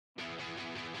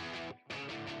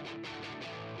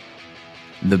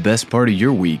The best part of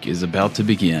your week is about to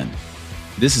begin.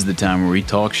 This is the time where we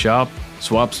talk shop,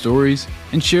 swap stories,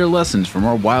 and share lessons from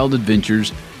our wild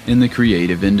adventures in the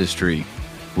creative industry.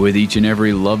 With each and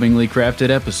every lovingly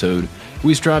crafted episode,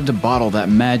 we strive to bottle that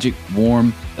magic,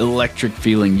 warm, electric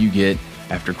feeling you get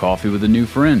after coffee with a new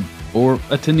friend or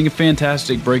attending a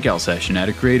fantastic breakout session at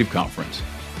a creative conference.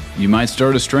 You might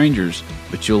start as strangers,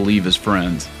 but you'll leave as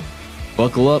friends.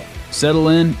 Buckle up, settle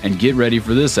in, and get ready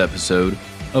for this episode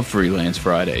of Freelance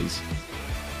Fridays.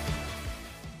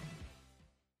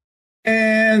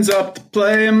 Hands up to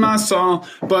play my song,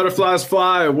 butterflies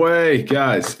fly away.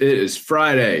 Guys, it is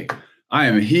Friday. I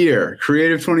am here.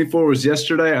 Creative 24 was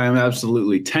yesterday. I am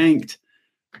absolutely tanked.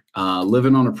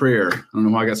 Living on a prayer. I don't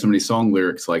know why I got so many song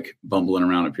lyrics like bumbling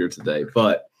around up here today,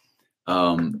 but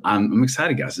I'm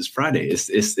excited, guys. It's Friday. It's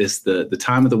the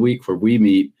time of the week where we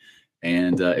meet.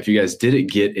 And if you guys didn't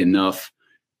get enough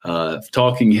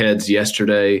talking heads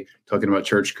yesterday, talking about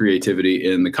church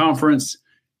creativity in the conference,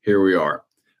 here we are.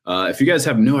 If you guys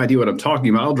have no idea what I'm talking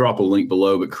about, I'll drop a link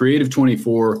below. But Creative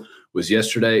 24 was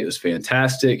yesterday. It was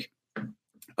fantastic.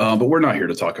 But we're not here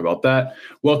to talk about that.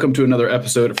 Welcome to another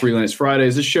episode of Freelance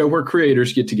Fridays, a show where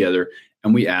creators get together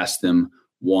and we ask them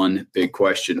one big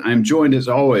question. I'm joined, as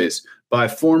always, by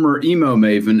former emo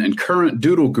maven and current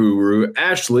doodle guru,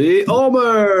 Ashley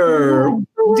Ulmer.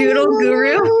 Doodle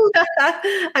guru?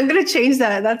 I'm going to change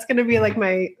that. That's going to be like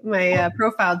my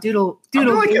profile, doodle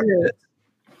guru.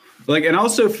 And I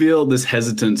also feel this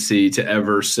hesitancy to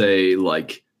ever say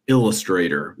like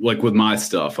illustrator, like with my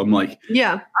stuff. I'm like,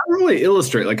 yeah, I don't really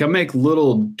illustrate. Like I make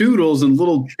little doodles and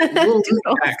little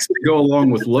packs that go along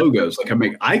with logos. Like I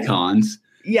make icons.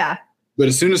 Yeah. But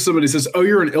as soon as somebody says, "Oh,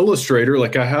 you're an illustrator,"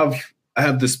 like I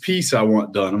have this piece I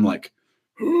want done. I'm like,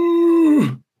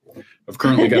 ooh. I've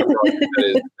currently got a project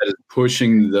that is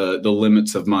pushing the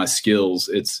limits of my skills.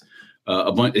 It's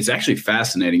a bunch. It's actually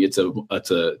fascinating. It's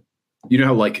a you know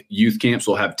how like youth camps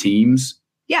will have teams.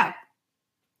 Yeah.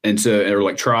 And so, or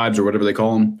like tribes or whatever they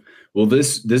call them. Well,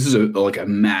 this is a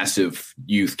massive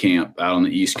youth camp out on the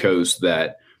East Coast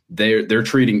that they're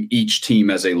treating each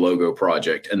team as a logo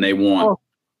project, and they want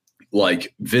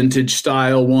like vintage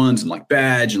style ones and like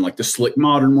badge and like the slick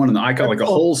modern one and the icon, like a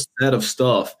whole set of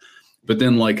stuff. But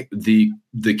then like the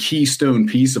keystone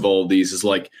piece of all of these is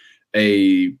like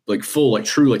a like full like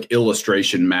true like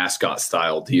illustration mascot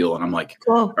style deal. And I'm like,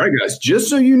 all right, guys, just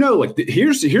so you know, like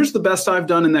here's the best I've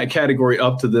done in that category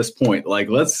up to this point. Like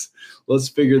let's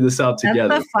figure this out together.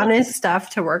 That's the funnest stuff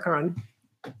to work on.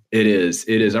 It is.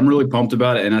 I'm really pumped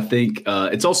about it. And I think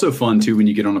it's also fun too when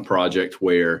you get on a project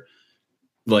where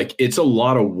like it's a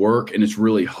lot of work and it's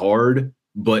really hard,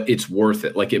 but it's worth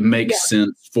it. Like it makes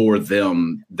sense for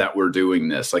them that we're doing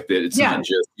this. Like that it's not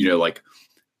just, like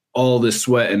all this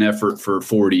sweat and effort for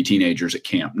 40 teenagers at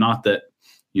camp. Not that,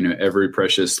 every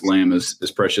precious lamb is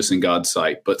precious in God's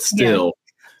sight, but still,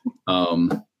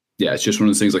 it's just one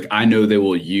of those things like I know they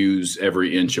will use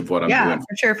every inch of what I'm doing. Yeah,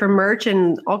 for sure. For merch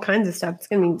and all kinds of stuff. It's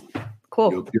going to be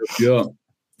cool. Yeah.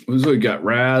 We got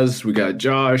Raz, we got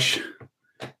Josh,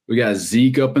 we got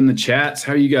Zeke up in the chats.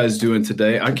 How are you guys doing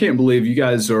today? I can't believe you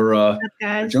guys are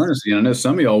joining us again. I know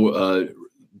some of y'all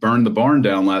burned the barn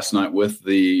down last night with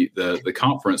the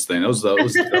conference thing. That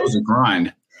was a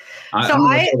grind.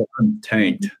 I'm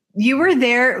tanked. You were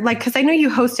there, like, because I know you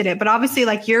hosted it, but obviously,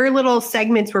 like, your little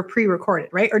segments were pre-recorded,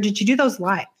 right? Or did you do those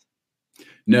live?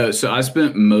 No, so I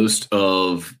spent most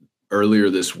of earlier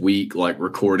this week, like,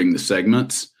 recording the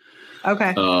segments.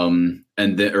 Okay.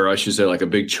 And then, or I should say, like, a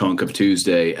big chunk of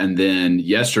Tuesday, and then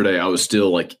yesterday I was still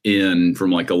like in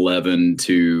from like 11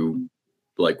 to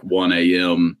like 1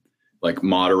 a.m. like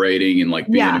moderating and like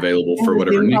being available for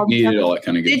whatever needed, all that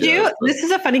kind of good stuff. Did you? This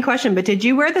is a funny question, but did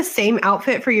you wear the same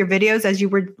outfit for your videos as you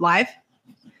were live?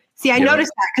 See, I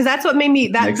noticed that because that's what made me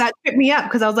that tripped me up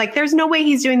because I was like, "There's no way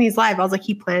he's doing these live." I was like,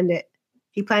 "He planned it.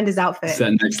 He planned his outfit." It's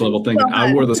that next level thing.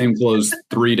 I wore the same clothes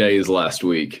 3 days last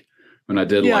week when I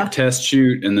did like test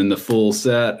shoot and then the full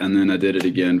set, and then I did it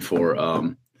again for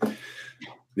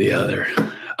the other.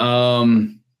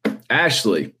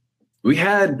 Ashley, we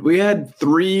had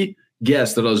 3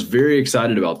 guest that I was very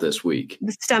excited about this week.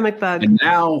 The stomach bug. And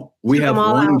now we have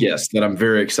one guest that I'm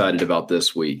very excited about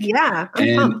this week. Yeah.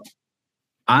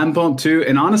 I'm pumped too.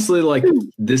 And honestly, like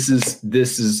this is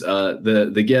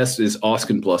the guest is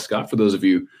Austin Pluskot. For those of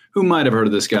you who might have heard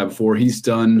of this guy before, he's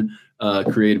done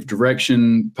creative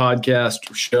direction,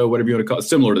 podcast, show, whatever you want to call it,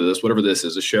 similar to this, whatever this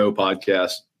is, a show,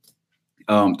 podcast,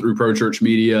 through Pro Church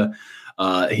Media.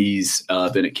 He's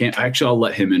been at camp. Actually, I'll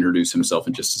let him introduce himself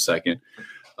in just a second.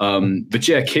 But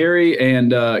yeah, Carrie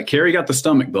got the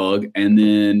stomach bug, and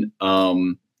then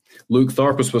Luke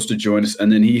Tharp was supposed to join us,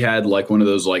 and then he had like one of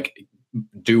those like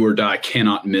do or die,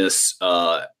 cannot miss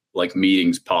like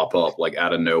meetings pop up like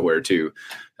out of nowhere too.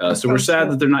 So we're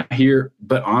sad that they're not here,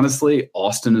 but honestly,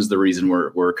 Austin is the reason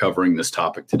we're covering this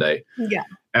topic today. Yeah.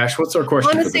 Ash, what's our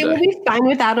question Honestly, for the day? we'll be fine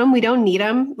without him. We don't need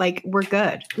him. Like, we're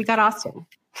good. We got Austin.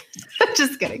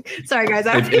 Just kidding. Sorry, guys.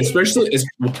 Especially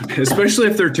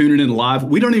if they're tuning in live.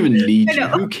 We don't even need you.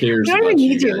 Who cares? We don't even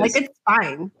need you. Like, it's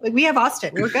fine. Like, we have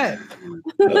Austin. We're good.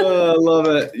 I love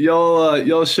it.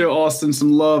 Y'all show Austin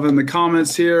some love in the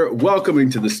comments here. Welcoming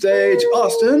to the stage,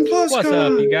 Austin Pluskot. What's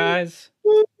up, you guys?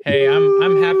 Hey,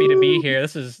 I'm happy to be here.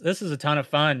 This is a ton of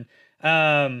fun.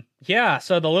 Yeah,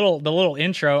 so the little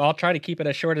intro, I'll try to keep it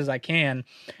as short as I can.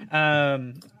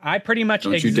 I pretty much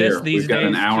exist these days. We've got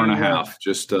an hour and a half.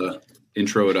 Just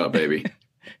intro it up, baby.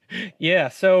 Yeah,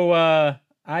 so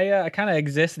I kind of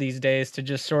exist these days to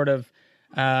just sort of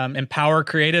empower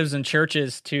creatives and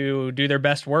churches to do their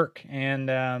best work,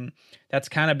 and that's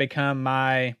kind of become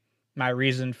my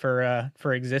reason for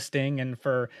existing and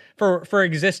for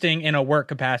existing in a work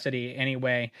capacity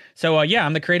anyway. So yeah,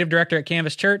 I'm the creative director at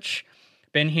Canvas Church.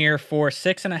 Been here for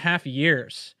 6.5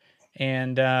 years,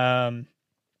 and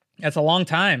that's a long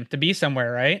time to be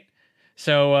somewhere, right?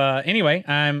 So anyway,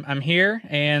 I'm here,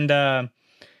 and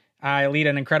I lead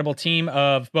an incredible team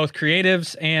of both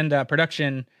creatives and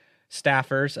production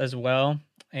staffers as well,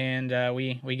 and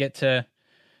we get to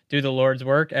do the Lord's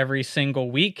work every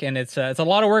single week, and it's a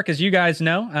lot of work, as you guys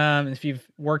know, if you've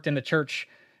worked in the church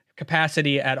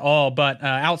capacity at all. But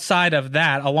outside of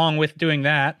that, along with doing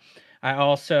that, I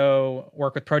also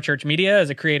work with Pro Church Media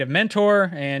as a creative mentor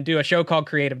and do a show called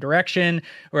Creative Direction,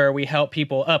 where we help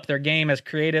people up their game as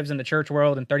creatives in the church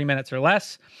world in 30 minutes or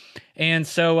less. And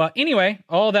so anyway,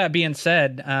 all that being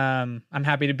said, I'm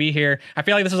happy to be here. I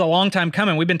feel like this is a long time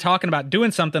coming. We've been talking about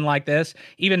doing something like this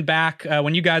even back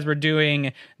when you guys were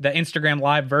doing the Instagram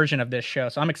live version of this show.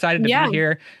 So I'm excited to be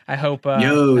here. I hope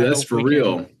that's for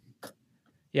real.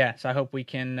 Yeah, so I hope we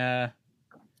can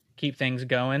keep things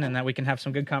going and that we can have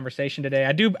some good conversation today.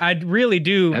 I really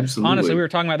do. Absolutely. Honestly, we were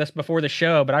talking about this before the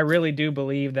show, but I really do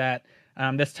believe that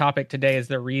this topic today is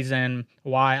the reason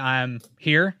why I'm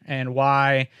here and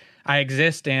why I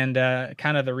exist, and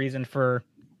kind of the reason for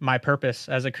my purpose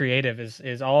as a creative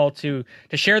is all to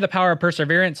share the power of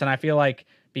perseverance. And I feel like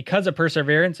because of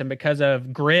perseverance and because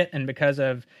of grit and because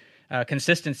of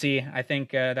consistency, I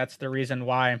think that's the reason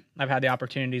why I've had the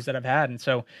opportunities that I've had. And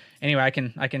so anyway,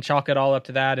 I can chalk it all up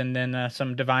to that, and then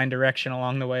some divine direction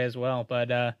along the way as well.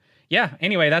 But yeah,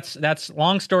 anyway, that's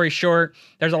long story short.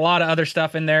 There's a lot of other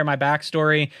stuff in there, my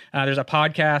backstory. There's a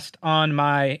podcast on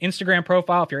my Instagram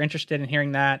profile. If you're interested in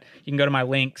hearing that, you can go to my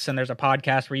links, and there's a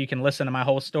podcast where you can listen to my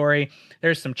whole story.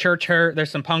 There's some church hurt, there's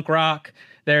some punk rock,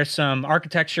 there's some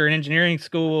architecture and engineering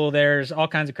school, there's all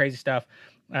kinds of crazy stuff.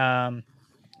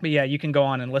 But yeah, you can go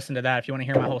on and listen to that if you want to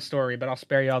hear my whole story, but I'll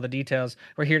spare you all the details.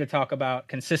 We're here to talk about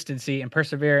consistency and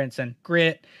perseverance and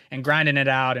grit and grinding it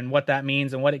out and what that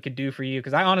means and what it could do for you.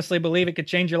 Because I honestly believe it could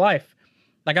change your life.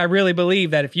 Like, I really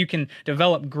believe that if you can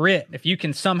develop grit, if you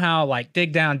can somehow like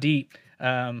dig down deep,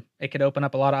 it could open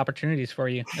up a lot of opportunities for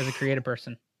you as a creative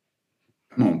person.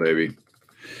 Come on, baby.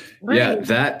 Right. Yeah,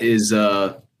 that is,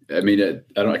 I can't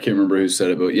remember who said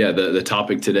it, but yeah, the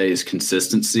topic today is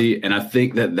consistency. And I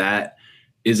think that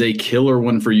is a killer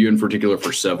one for you in particular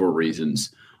for several reasons.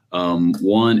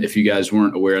 One, if you guys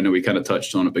weren't aware, I know we kind of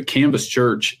touched on it, but Canvas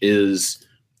Church is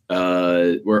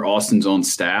where Austin's on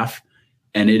staff,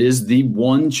 and it is the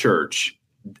one church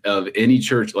of any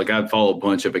church. Like, I follow a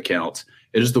bunch of accounts.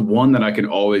 It is the one that I can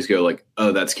always go like,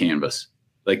 oh, that's Canvas.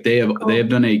 Like, they have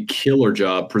done a killer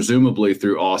job, presumably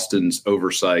through Austin's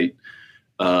oversight,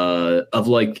 of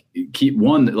like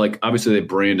obviously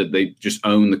they just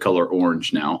own the color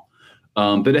orange now.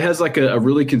 But it has like a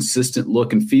really consistent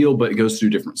look and feel, but it goes through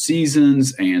different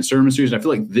seasons and sermon series. And I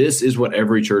feel like this is what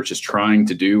every church is trying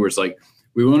to do, where it's like,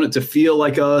 we want it to feel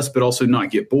like us, but also not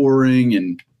get boring.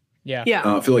 And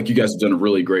I feel like you guys have done a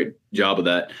really great job of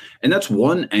that. And that's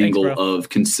one angle of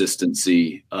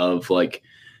consistency of like,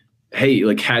 hey,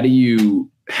 like, how do you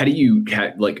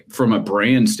like, from a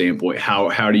brand standpoint,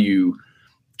 how do you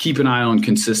keep an eye on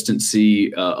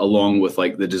consistency along with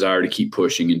like the desire to keep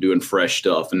pushing and doing fresh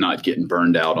stuff and not getting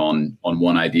burned out on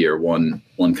one idea or one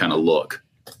kind of look?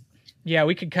 Yeah,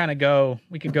 we could go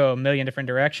a million different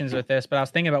directions with this, but I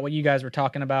was thinking about what you guys were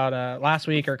talking about last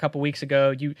week or a couple weeks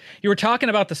ago. You were talking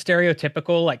about the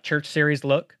stereotypical like church series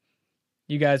look.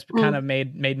 You guys kind of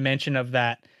made mention of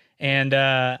that. And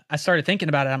I started thinking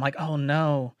about it. I'm like, oh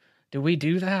no, do we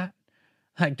do that?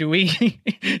 Like, do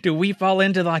we fall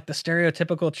into like the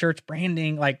stereotypical church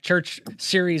branding, like church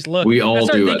series look? We all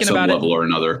do at some level or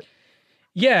another.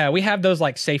 Yeah, we have those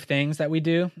like safe things that we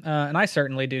do. And I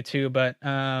certainly do too. But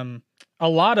a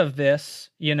lot of this,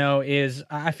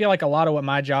 I feel like a lot of what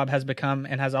my job has become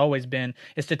and has always been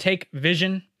is to take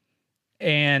vision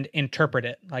and interpret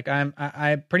it. Like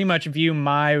I pretty much view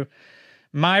my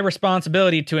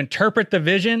responsibility to interpret the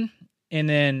vision and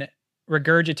then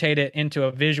regurgitate it into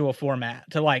a visual format,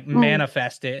 to like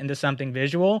manifest it into something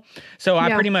visual. So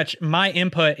I pretty much, my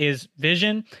input is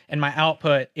vision and my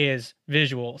output is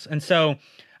visuals. And so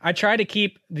I try to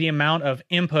keep the amount of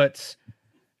inputs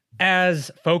as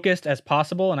focused as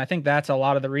possible. And I think that's a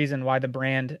lot of the reason why the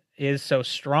brand is so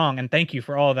strong. And thank you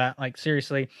for all of that. Like,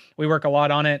 seriously, we work a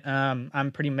lot on it.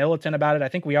 I'm pretty militant about it. I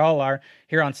think we all are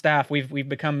here on staff. We've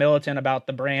become militant about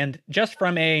the brand just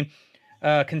from a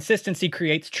consistency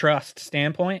creates trust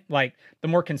standpoint. Like, the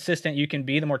more consistent you can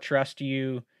be, the more trust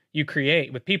you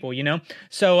create with people,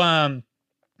 So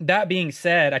that being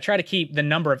said, I try to keep the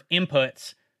number of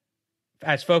inputs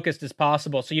as focused as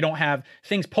possible, so you don't have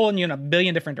things pulling you in a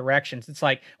billion different directions. It's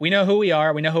like, we know who we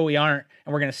are, we know who we aren't,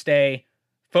 and we're going to stay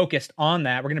focused on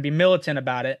that. We're going to be militant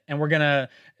about it, and we're going to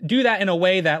do that in a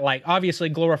way that, like, obviously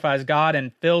glorifies God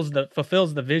and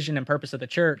fulfills the vision and purpose of the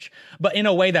church, but in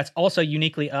a way that's also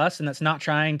uniquely us, and that's not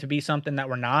trying to be something that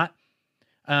we're not.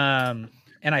 And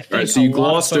I think so you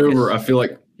glossed over, I feel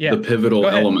like, the pivotal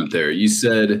element there. You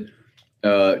said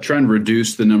trying to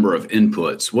reduce the number of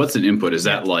inputs. What's an input? Is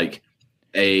that like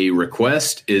a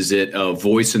request? Is it a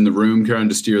voice in the room trying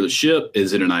to steer the ship?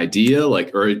 Is it an idea?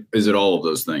 Or is it all of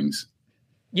those things?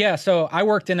 Yeah. So I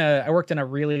worked in a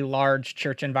really large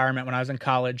church environment when I was in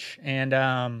college, and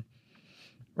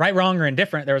right, wrong, or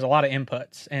indifferent, there was a lot of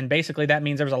inputs. And basically that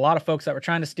means there was a lot of folks that were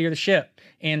trying to steer the ship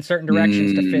in certain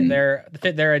directions to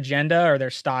fit their agenda or their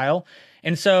style.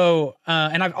 And so,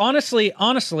 and I've honestly,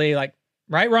 like,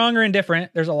 right, wrong, or indifferent,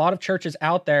 there's a lot of churches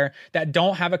out there that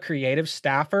don't have a creative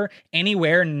staffer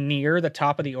anywhere near the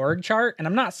top of the org chart. And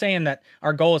I'm not saying that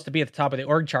our goal is to be at the top of the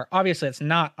org chart. Obviously, that's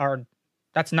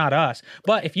not us.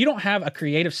 But if you don't have a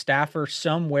creative staffer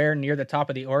somewhere near the top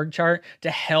of the org chart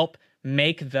to help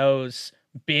make those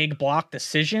big block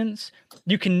decisions,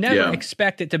 you can never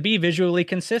expect it to be visually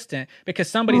consistent, because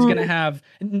somebody's going to have,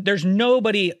 there's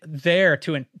nobody there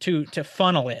to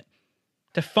funnel it.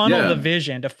 To funnel the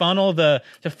vision, to funnel the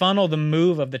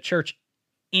move of the church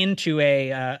into a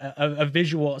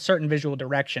certain visual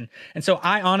direction. And so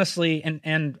I honestly,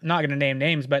 and not going to name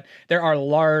names, but there are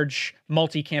large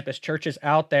multi-campus churches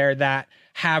out there that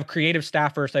have creative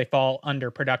staffers. They fall under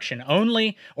production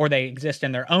only, or they exist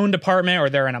in their own department, or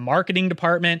they're in a marketing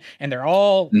department, and they're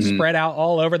all spread out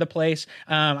all over the place.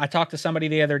 I talked to somebody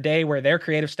the other day where their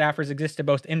creative staffers existed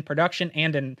both in production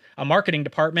and in a marketing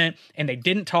department, and they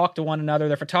didn't talk to one another.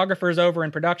 Their photographers over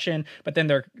in production, but then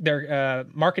their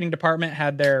marketing department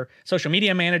had their social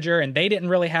media manager, and they didn't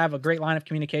really have a great line of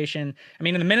communication. I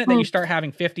mean, in the minute that you start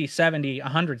having 50, 70,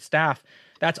 100 staff,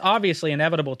 that's obviously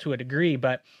inevitable to a degree,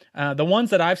 but the ones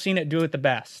that I've seen it do it the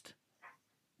best.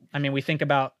 I mean, we think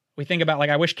about like,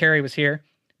 I wish Carrie was here,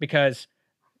 because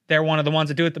they're one of the ones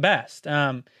that do it the best.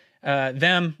 You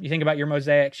think about your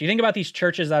Mosaics, you think about these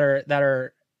churches that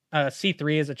are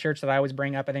C3 is a church that I always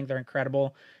bring up. I think they're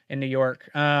incredible in New York.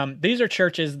 These are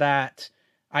churches that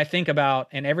I think about,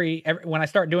 and every when I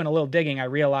start doing a little digging, I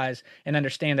realize and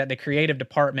understand that the creative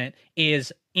department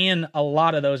is in a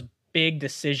lot of those big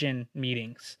decision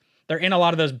meetings. They're in a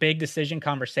lot of those big decision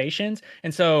conversations.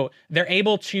 And so they're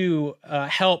able to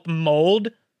help mold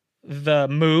the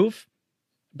move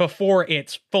before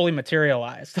it's fully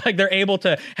materialized. Like, they're able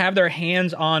to have their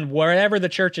hands on wherever the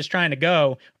church is trying to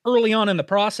go early on in the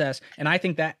process. And I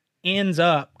think that ends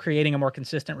up creating a more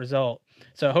consistent result.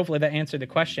 So hopefully that answered the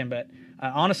question. But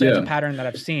honestly, it's a pattern that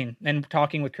I've seen and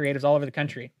talking with creatives all over the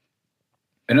country.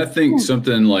 And I think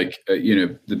something like,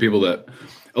 the people that,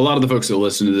 a lot of the folks that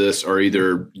listen to this are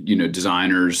either,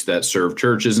 designers that serve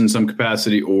churches in some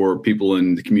capacity, or people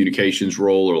in the communications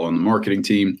role or on the marketing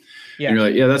team. Yeah. And you're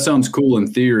like, that sounds cool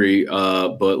in theory.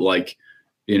 But like,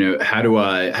 how do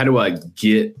I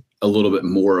get a little bit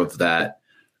more of that?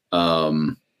 How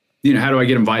do I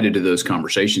get invited to those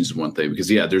conversations is one thing, because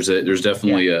there's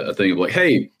definitely a thing of like,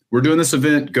 hey, we're doing this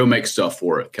event, go make stuff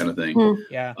for it, kind of thing.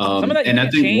 Yeah. Some of that and I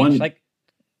think change,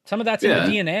 some of that's in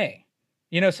the DNA.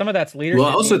 Some of that's leadership. Well,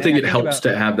 I also think it helps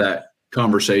to have that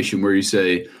conversation where you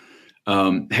say,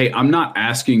 hey, I'm not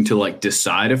asking to like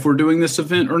decide if we're doing this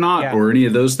event or not, or any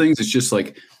of those things. It's just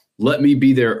like, let me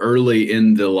be there early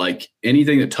in the, like,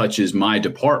 anything that touches my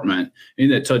department,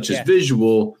 anything that touches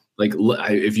visual. Like,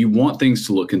 if you want things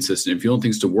to look consistent, if you want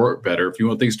things to work better, if you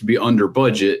want things to be under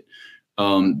budget,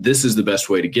 this is the best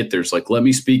way to get there. It's like, let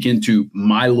me speak into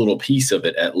my little piece of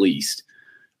it at least.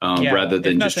 rather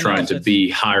than just trying to be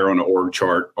higher on an org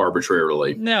chart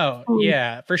arbitrarily. No,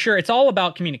 yeah, for sure. It's all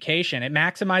about communication. It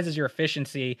maximizes your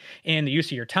efficiency in the use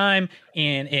of your time,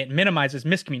 and it minimizes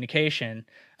miscommunication.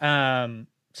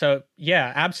 So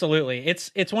yeah, absolutely.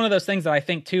 It's one of those things that I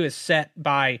think too is set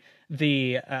by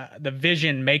the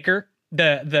vision maker,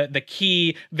 the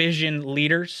key vision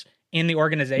leaders in the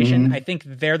organization. Mm-hmm. I think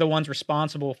they're the ones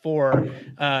responsible for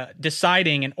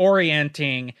deciding and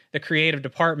orienting the creative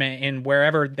department in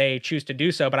wherever they choose to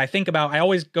do so. But I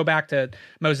always go back to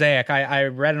Mosaic. I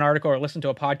read an article or listened to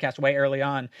a podcast way early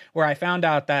on where I found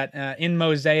out that in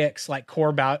Mosaic's like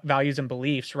core values and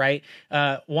beliefs, right?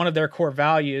 One of their core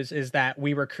values is that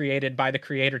we were created by the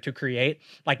creator to create.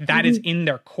 Like that is in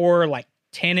their core, like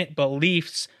tenet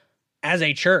beliefs as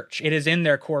a church. It is in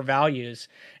their core values.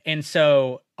 And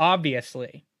so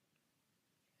obviously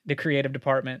the creative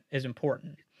department is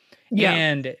important. Yeah.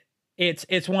 And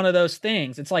it's one of those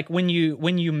things. It's like when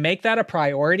you make that a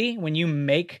priority, when you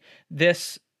make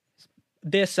this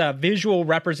visual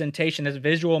representation, this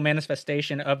visual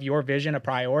manifestation of your vision a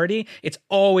priority, it's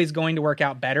always going to work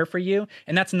out better for you.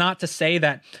 And that's not to say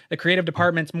that the creative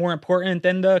department's more important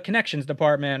than the connections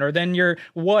department or than your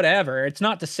whatever. It's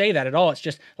not to say that at all. It's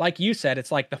just like you said,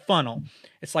 it's like the funnel.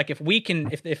 It's like if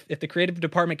the creative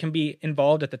department can be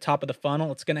involved at the top of the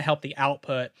funnel, it's going to help the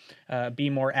output be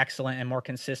more excellent and more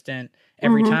consistent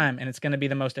every time. And it's going to be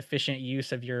the most efficient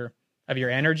use of your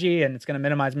energy, and it's going to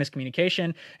minimize miscommunication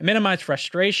and minimize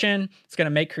frustration. It's going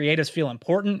to make creatives feel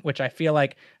important, which I feel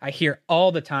like I hear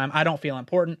all the time. I don't feel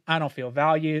important. I don't feel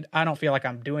valued. I don't feel like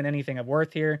I'm doing anything of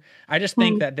worth here. I just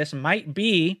think that this might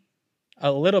be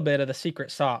a little bit of the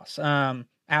secret sauce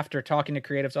after talking to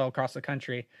creatives all across the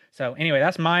country. So anyway,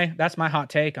 that's my hot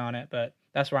take on it, but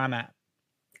that's where I'm at.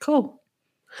 Cool.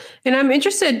 And I'm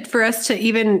interested for us to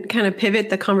even kind of pivot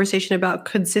the conversation about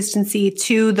consistency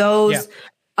to those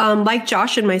like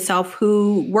Josh and myself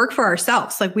who work for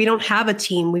ourselves. Like we don't have a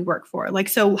team we work for. Like,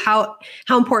 so how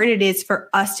important it is for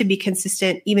us to be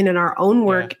consistent even in our own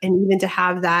work and even to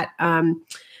have that,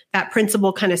 that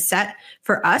principle kind of set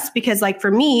for us. Because like for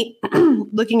me,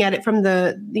 looking at it from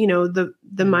the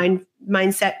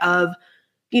mindset of,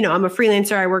 I'm a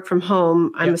freelancer, I work from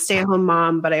home, I'm a stay-at-home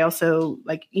mom, but I also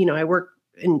I work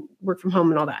from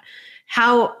home and all that.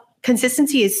 How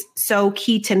consistency is so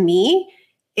key to me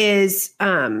is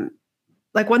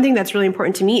like one thing that's really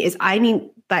important to me is I need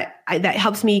that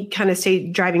helps me kind of stay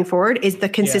driving forward is the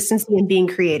consistency in being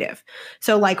creative.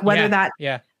 So like whether that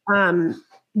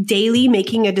daily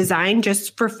making a design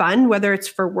just for fun, whether it's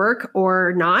for work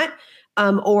or not,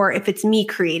 or if it's me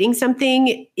creating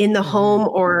something in the home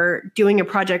or doing a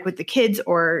project with the kids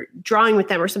or drawing with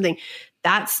them or something,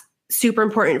 that's super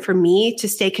important for me to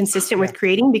stay consistent with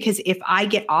creating, because if I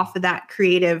get off of that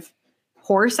creative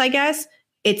horse, I guess,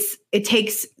 it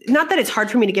takes, not that it's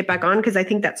hard for me to get back on, because I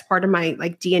think that's part of my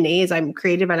like DNA is I'm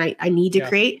creative and I need to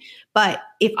create. But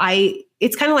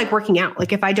it's kind of like working out.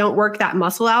 Like if I don't work that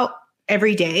muscle out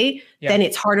every day, then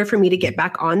it's harder for me to get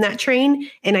back on that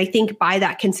train. And I think by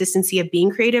that consistency of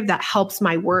being creative, that helps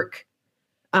my work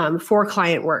for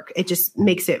client work. It just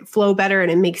makes it flow better and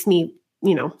it makes me,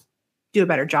 do a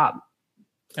better job.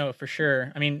 Oh, for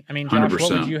sure. I mean, Josh, 100%.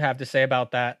 What would you have to say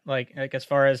about that? Like as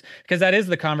far as, because that is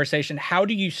the conversation. How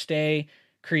do you stay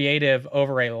creative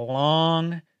over a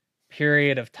long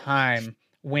period of time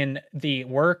when the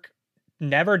work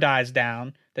never dies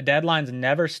down, the deadlines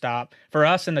never stop? For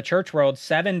us in the church world,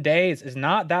 7 days is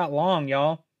not that long,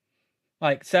 y'all.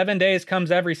 Like 7 days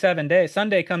comes every 7 days.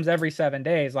 Sunday comes every 7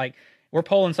 days. Like we're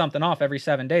pulling something off every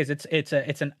 7 days. It's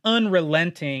an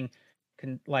unrelenting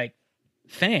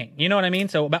thing. You know what I mean?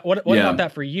 So what about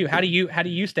that for you? How do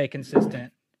you stay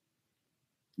consistent?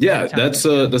 Yeah, that's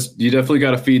you definitely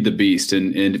got to feed the beast.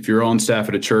 And if you're on staff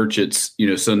at a church, it's,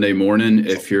 Sunday morning.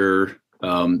 If you're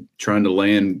trying to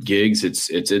land gigs, it's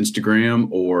Instagram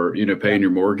or, paying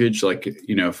your mortgage. Like,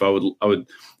 if I would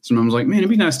sometimes like, man, it'd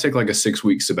be nice to take like a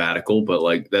 6-week sabbatical, but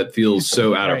like that feels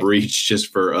so out of reach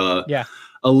just for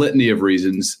a litany of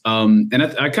reasons. And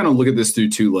I kind of look at this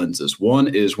through two lenses.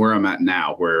 One is where I'm at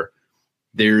now, where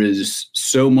there is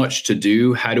so much to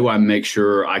do. How do I make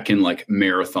sure I can like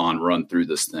marathon run through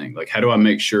this thing? Like, how do I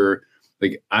make sure,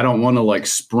 like, I don't want to like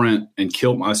sprint and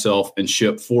kill myself and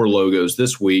ship 4 logos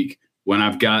this week when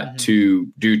I've got to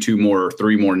do 2 more or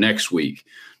 3 more next week.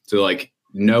 So like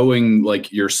knowing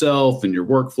like yourself and your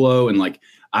workflow, and like,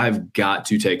 I've got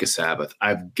to take a Sabbath.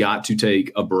 I've got to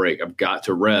take a break. I've got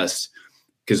to rest,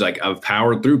 because like I've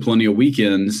powered through plenty of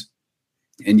weekends,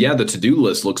 and the to-do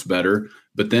list looks better,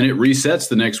 but then it resets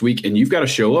the next week and you've got to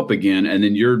show up again. And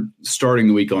then you're starting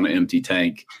the week on an empty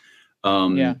tank.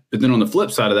 But then on the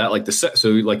flip side of that, like so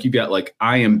like you got like,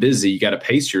 I am busy, you got to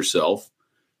pace yourself.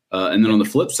 And then on the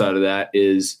flip side of that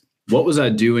is, what was I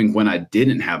doing when I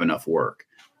didn't have enough work?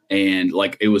 And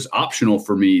like, it was optional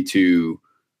for me to,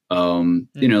 you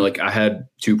know, like I had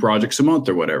 2 projects a month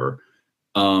or whatever.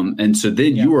 And so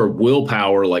then you are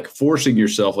willpower, like forcing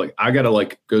yourself, like, I got to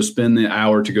like go spend the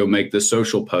hour to go make this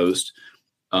social post.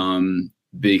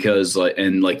 Because like,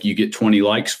 and like you get 20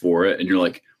 likes for it and you're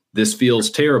like, this feels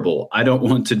terrible. I don't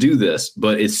want to do this,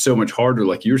 but it's so much harder.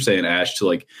 Like you were saying, Ash, to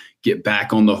like get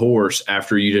back on the horse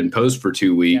after you didn't post for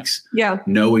 2 weeks,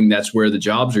 knowing that's where the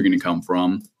jobs are going to come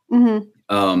from. Mm-hmm.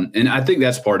 And I think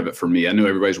that's part of it for me. I know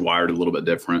everybody's wired a little bit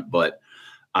different, but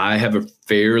I have a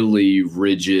fairly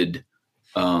rigid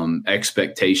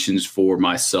expectations for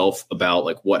myself about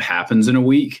like what happens in a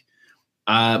week.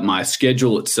 My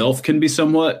schedule itself can be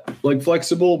somewhat like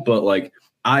flexible, but like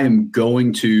I am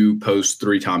going to post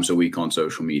 3 times a week on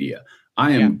social media.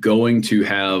 I am going to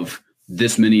have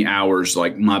this many hours,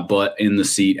 like my butt in the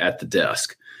seat at the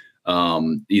desk,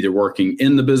 either working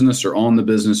in the business or on the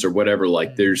business or whatever.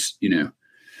 Like there's, you know,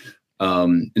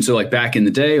 and so like back in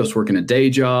the day, I was working a day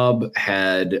job,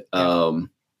 had,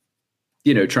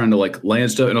 you know, trying to like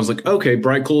land stuff. And I was like, okay,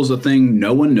 Bright Cool is a thing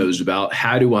no one knows about.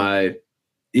 How do I,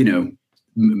 you know,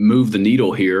 move the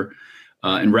needle here?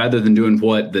 And rather than doing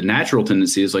what the natural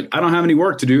tendency is, like, I don't have any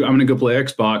work to do, I'm going to go play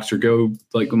Xbox or go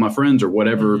like with my friends or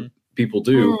whatever people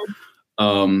do.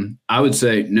 I would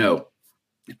say, no,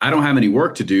 I don't have any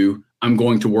work to do. I'm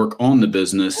going to work on the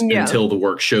business until the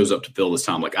work shows up to fill this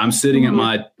time. Like I'm sitting in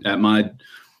my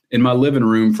living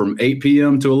room from 8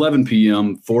 PM to 11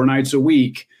 PM 4 nights a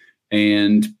week.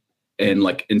 And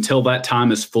like, until that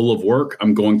time is full of work,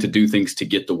 I'm going to do things to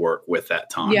get the work with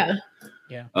that time. Yeah.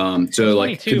 Yeah. So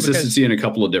like consistency in a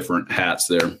couple of different hats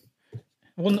there.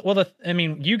 Well, I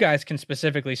mean, you guys can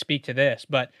specifically speak to this,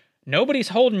 but nobody's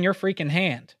holding your freaking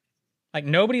hand. Like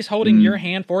nobody's holding your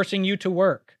hand, forcing you to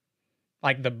work.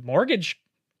 Like the mortgage,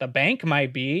 the bank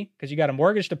might be, because you got a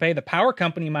mortgage to pay, the power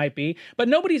company might be, but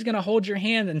nobody's going to hold your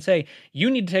hand and say,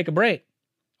 you need to take a break,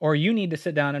 or you need to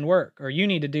sit down and work, or you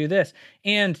need to do this.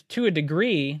 And to a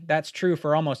degree, that's true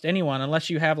for almost anyone, unless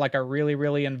you have like a really,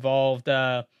 really involved,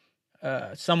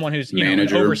 someone who's, you know,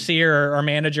 an overseer or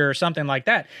manager or something like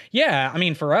that. Yeah. I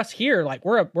mean, for us here, like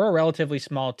we're a relatively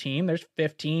small team. There's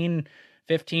 15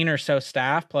 or so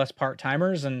staff plus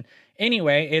part-timers. And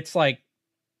anyway, it's like,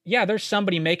 yeah, there's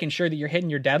somebody making sure that you're hitting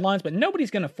your deadlines, but nobody's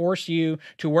going to force you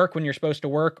to work when you're supposed to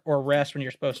work or rest when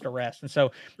you're supposed to rest. And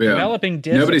so developing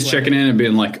discipline. Nobody's checking in and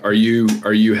being like, are you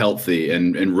healthy?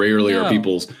 And rarely are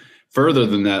people's further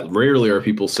than that. Rarely are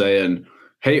people saying,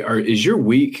 hey, is your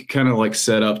week kind of like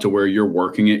set up to where you're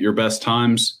working at your best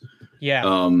times? Yeah.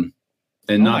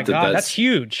 And not that's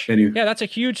huge. Yeah, that's a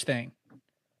huge thing.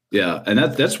 Yeah. And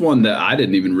that's one that I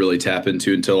didn't even really tap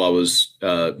into until I was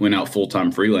went out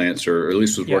full-time freelance, or at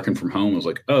least was working from home. I was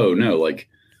like, oh no, like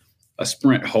I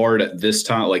sprint hard at this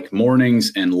time, like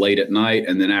mornings and late at night,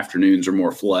 and then afternoons are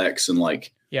more flex and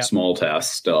like small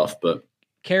task stuff. But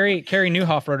Carey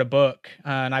Nieuwhof wrote a book,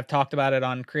 and I've talked about it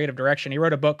on Creative Direction. He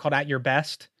wrote a book called At Your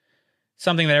Best,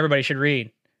 something that everybody should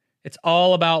read. It's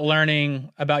all about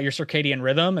learning about your circadian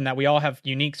rhythm, and that we all have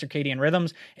unique circadian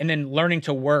rhythms, and then learning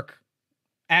to work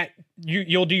at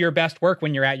you'll do your best work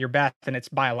when you're at your best, and it's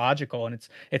biological, and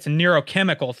it's a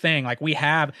neurochemical thing. Like we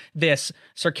have this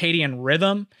circadian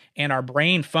rhythm and our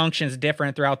brain functions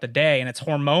different throughout the day, and it's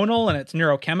hormonal and it's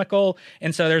neurochemical.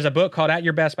 And so there's a book called At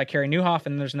Your Best by Carey Nieuwhof,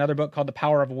 and there's another book called The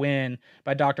Power of When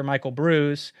by Dr. Michael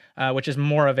Breus, which is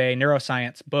more of a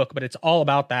neuroscience book, but it's all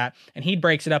about that. And he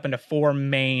breaks it up into 4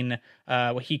 main,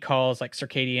 what he calls like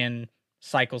circadian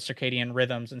cycles, circadian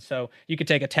rhythms. And so you could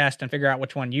take a test and figure out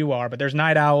which one you are, but there's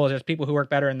night owls, there's people who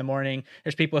work better in the morning,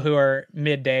 there's people who are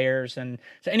middayers. And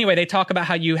so anyway, they talk about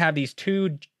how you have these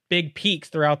 2 big peaks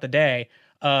throughout the day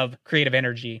of creative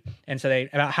energy. And so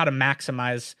about how to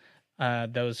maximize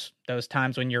those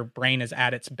times when your brain is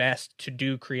at its best to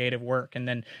do creative work. And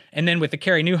then with the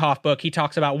Carey Nieuwhof book, he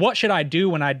talks about what should I do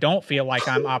when I don't feel like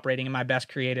I'm operating in my best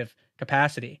creative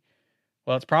capacity?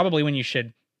 Well, it's probably when you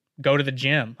should go to the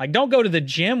gym. Like, don't go to the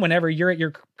gym whenever you're at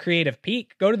your creative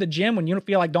peak. Go to the gym when you don't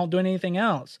feel like don't do anything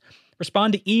else.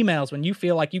 Respond to emails when you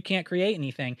feel like you can't create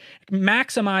anything.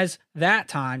 Maximize that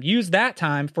time. Use that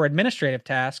time for administrative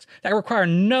tasks that require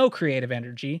no creative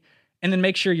energy. And then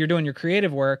make sure you're doing your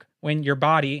creative work when your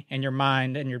body and your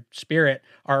mind and your spirit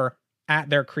are at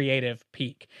their creative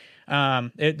peak.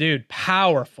 Dude,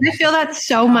 powerful. I feel that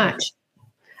so much.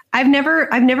 I've never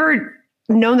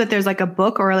known that there's like a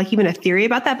book or like even a theory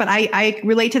about that, but I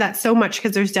relate to that so much,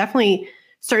 because there's definitely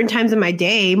certain times in my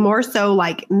day, more so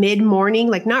like mid-morning,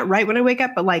 like not right when I wake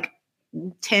up, but like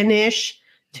 10-ish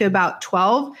to about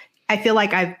 12, I feel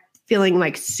like I'm feeling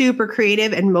like super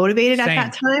creative and motivated at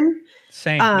that time.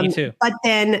 Same, me too. But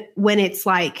then when it's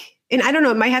like, and I don't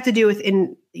know, it might have to do with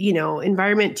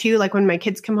environment too. Like when my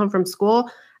kids come home from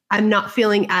school, I'm not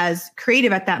feeling as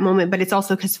creative at that moment, but it's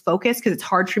also because it's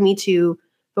hard for me to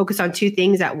focus on two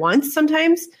things at once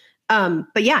sometimes.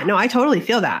 But yeah, no, I totally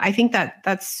feel that. I think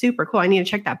that's super cool. I need to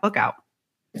check that book out.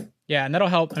 Yeah, and that'll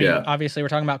help. I mean, obviously we're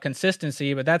talking about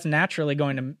consistency, but that's naturally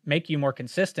going to make you more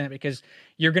consistent because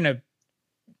you're going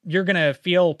to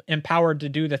feel empowered to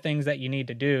do the things that you need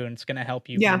to do, and it's going to help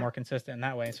you be more consistent in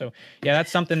that way. So yeah,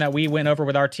 that's something that we went over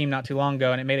with our team not too long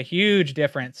ago, and it made a huge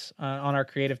difference on our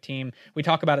creative team. We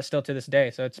talk about it still to this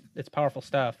day. So it's powerful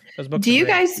stuff. Those books do you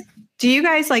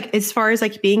guys like, as far as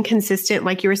like being consistent,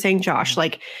 like you were saying, Josh,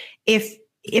 like if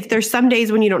there's some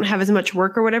days when you don't have as much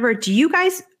work or whatever, do you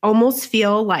guys almost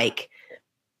feel like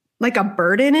a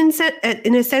burden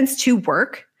in a sense to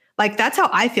work? Like that's how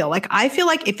I feel. Like I feel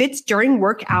like if it's during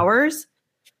work hours,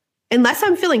 unless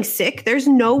I'm feeling sick, there's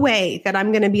no way that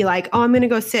I'm going to be like, oh, I'm going to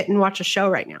go sit and watch a show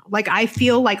right now. Like I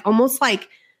feel like almost like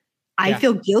I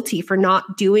feel guilty for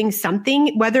not doing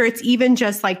something, whether it's even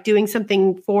just like doing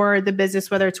something for the business,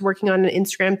 whether it's working on an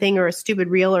Instagram thing or a stupid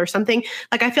reel or something.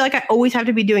 Like I feel like I always have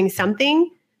to be doing something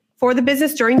for the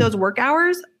business during those work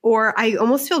hours, or I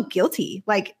almost feel guilty.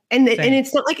 Like, and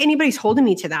it's not like anybody's holding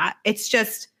me to that. It's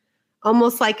just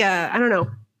almost like I don't know.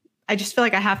 I just feel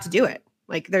like I have to do it.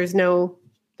 Like there's no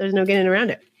getting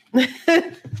around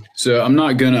it. So I'm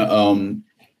not gonna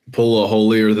pull a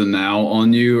holier than thou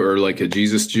on you or like a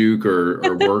Jesus juke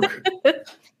or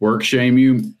work shame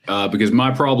you because my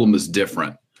problem is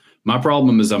different. My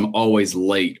problem is I'm always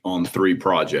late on 3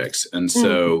 projects, and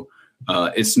so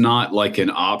it's not like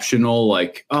an optional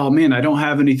like, oh man, I don't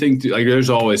have anything to like. There's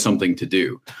always something to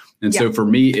do, and so for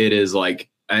me it is like.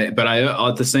 But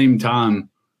at the same time,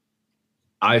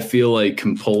 I feel like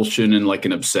compulsion and like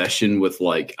an obsession with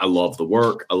like, I love the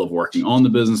work. I love working on the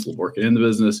business, love working in the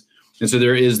business. And so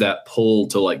there is that pull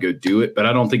to like go do it. But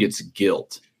I don't think it's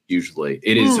guilt usually.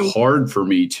 It is hard for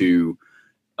me to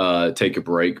take a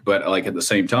break. But like at the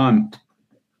same time,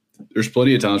 there's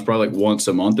plenty of times, probably like once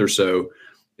a month or so.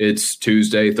 It's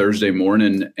Tuesday, Thursday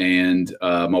morning. And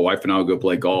my wife and I will go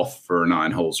play golf for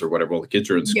 9 holes or whatever while the kids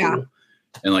are in school. Yeah.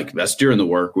 And like that's during the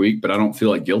work week, but I don't feel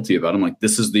like guilty about it. I'm like,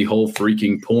 this is the whole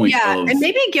freaking point. Yeah. And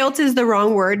maybe guilt is the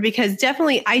wrong word because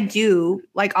definitely I do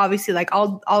like, obviously like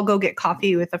I'll go get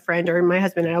coffee with a friend or my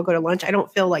husband and I'll go to lunch. I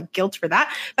don't feel like guilt for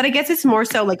that, but I guess it's more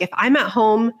so like if I'm at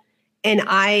home and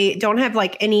I don't have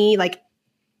like any like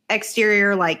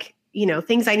exterior, like,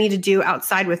 things I need to do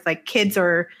outside with like kids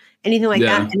or anything like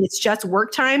that. And it's just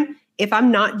work time. If I'm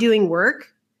not doing work,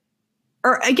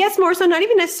 or I guess more so not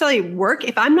even necessarily work,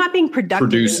 if I'm not being productive.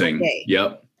 Producing. In the day.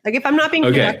 Yep. Like if I'm not being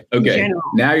productive in general.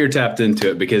 Now you're tapped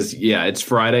into it because it's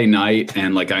Friday night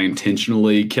and like I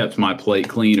intentionally kept my plate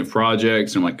clean of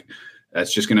projects. And I'm like,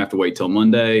 that's just going to have to wait till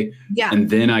Monday. Yeah. And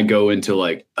then I go into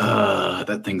like,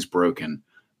 that thing's broken.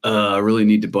 I really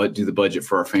need to do the budget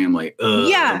for our family.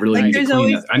 I really need to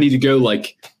clean that. I need to go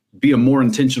like be a more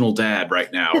intentional dad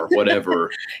right now or whatever.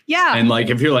 Yeah. And like,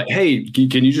 if you're like, hey,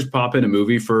 can you just pop in a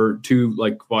movie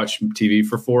watch TV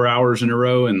for 4 hours in a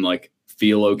row and like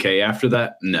feel okay after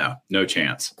that? No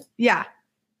chance. Yeah.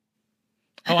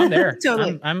 Oh, I'm there.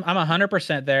 Totally. I'm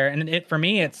 100% there. And for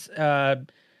me, it's, man,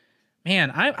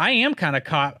 I am kind of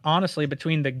caught honestly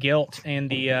between the guilt and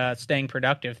the staying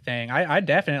productive thing. I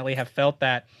definitely have felt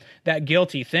that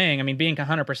guilty thing. I mean, being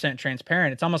 100%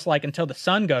 transparent, it's almost like until the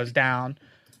sun goes down,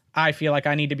 I feel like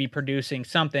I need to be producing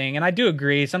something. And I do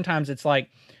agree. Sometimes it's like,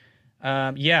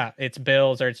 it's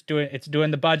bills or it's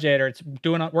doing the budget or it's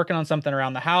working on something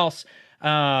around the house.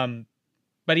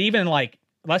 But even like,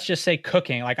 let's just say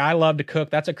cooking. Like I love to cook.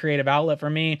 That's a creative outlet for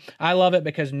me. I love it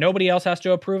because nobody else has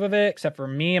to approve of it except for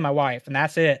me and my wife. And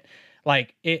that's it.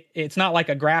 Like it's not like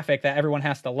a graphic that everyone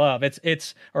has to love.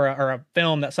 It's or a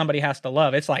film that somebody has to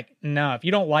love. It's like, no, if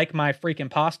you don't like my freaking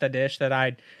pasta dish that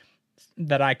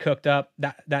I cooked up,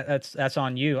 that's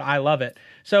on you. I love it.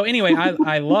 So anyway,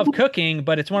 I love cooking,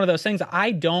 but it's one of those things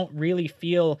I don't really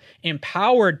feel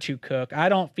empowered to cook. I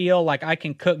don't feel like I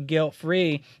can cook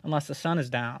guilt-free unless the sun is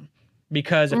down,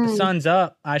 because if the sun's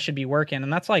up, I should be working.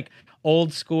 And that's like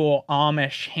old school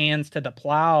Amish hands to the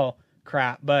plow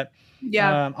crap. But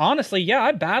honestly,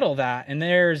 I battle that. And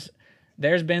there's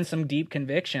been some deep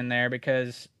conviction there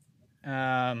because,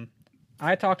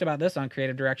 I talked about this on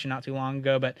Creative Direction not too long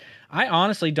ago, but I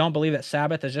honestly don't believe that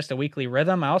Sabbath is just a weekly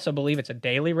rhythm. I also believe it's a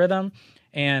daily rhythm.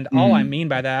 And all I mean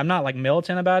by that, I'm not like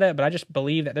militant about it, but I just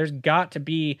believe that there's got to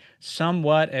be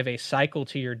somewhat of a cycle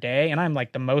to your day. And I'm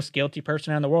like the most guilty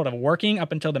person in the world of working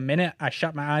up until the minute I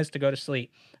shut my eyes to go to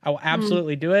sleep. I will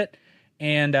absolutely do it.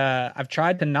 And I've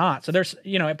tried to not. So there's,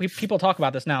 people talk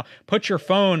about this now. Put your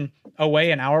phone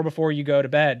away an hour before you go to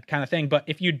bed kind of thing. But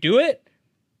if you do it,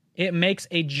 it makes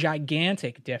a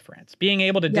gigantic difference. Being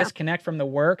able to disconnect from the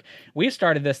work. We've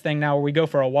started this thing now where we go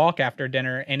for a walk after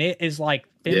dinner, and it is like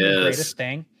been the greatest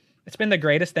thing. It's been the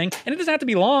greatest thing. And it doesn't have to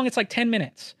be long. It's like 10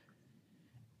 minutes.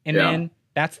 And then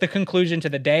that's the conclusion to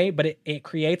the day, but it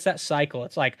creates that cycle.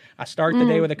 It's like I start the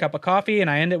day with a cup of coffee and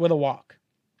I end it with a walk.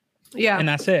 Yeah. And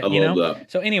that's it, I love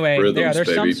that. So anyway, Rhythms, there's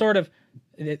baby. some sort of,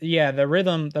 the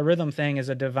rhythm thing is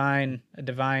a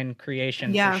divine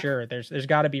creation for sure. There's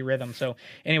got to be rhythm. So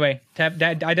anyway, I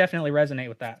definitely resonate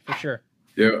with that for sure.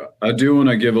 Yeah, I do want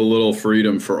to give a little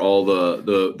freedom for all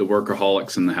the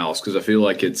workaholics in the house, because I feel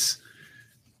like it's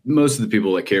most of the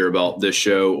people that care about this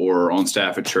show or on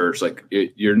staff at church. Like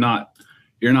you're not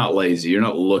lazy. You're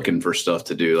not looking for stuff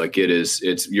to do. Like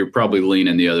you're probably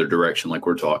leaning the other direction, like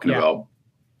we're talking about.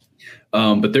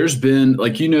 But there's been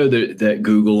that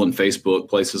Google and Facebook,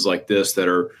 places like this that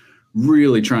are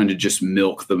really trying to just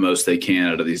milk the most they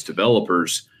can out of these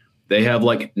developers. They have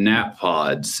like nap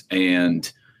pods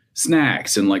and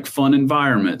snacks and like fun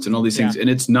environments and all these things. And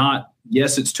it's not,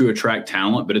 yes, it's to attract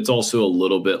talent, but it's also a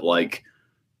little bit like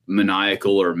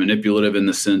maniacal or manipulative in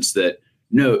the sense that,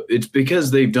 no, it's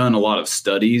because they've done a lot of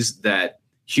studies that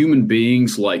human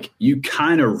beings, like, you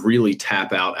kind of really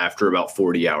tap out after about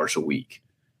 40 hours a week.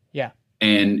 Yeah.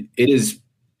 And it is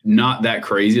not that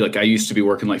crazy. Like I used to be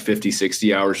working like 50,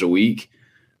 60 hours a week.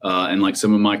 And like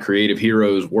some of my creative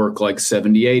heroes work like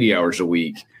 70, 80 hours a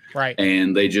week. Right.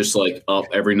 And they just like up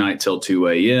every night till 2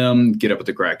 a.m., get up at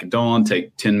the crack of dawn,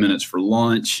 take 10 minutes for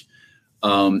lunch.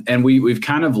 And we've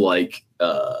kind of like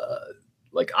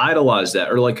idolized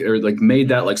that or made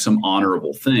that like some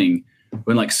honorable thing,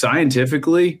 when like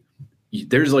scientifically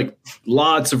there's like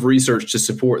lots of research to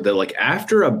support that. Like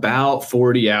after about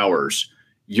 40 hours,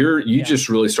 you just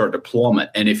really start to plummet.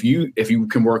 And if you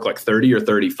can work like 30 or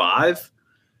 35,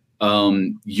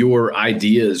 your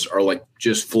ideas are like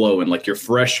just flowing, like you're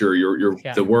fresher,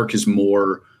 the work is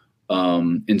more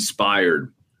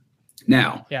inspired.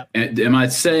 Now, am I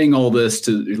saying all this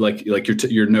to like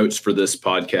your notes for this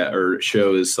podcast or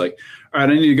show is like, all right,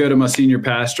 I need to go to my senior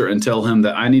pastor and tell him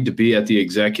that I need to be at the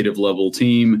executive level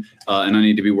team and I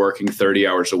need to be working 30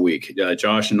 hours a week.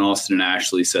 Josh and Austin and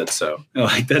Ashley said so.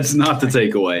 Like, that's not the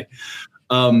takeaway.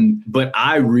 But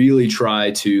I really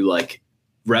try to, like,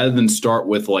 rather than start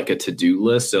with like a to-do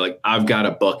list, so like I've got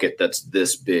a bucket that's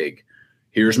this big.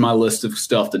 Here's my list of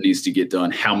stuff that needs to get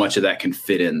done. How much of that can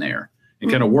fit in there? And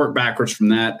kind of work backwards from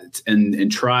that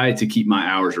and try to keep my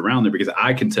hours around there, because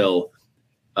I can tell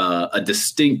a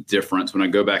distinct difference when I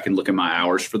go back and look at my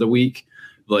hours for the week.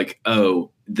 Like, oh,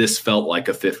 this felt like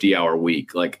a 50-hour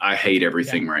week. Like, I hate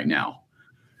everything right now.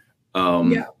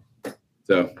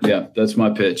 So yeah, that's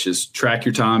my pitch: is track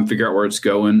your time, figure out where it's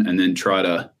going, and then try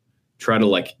to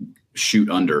like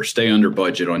stay under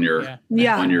budget on your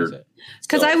on your.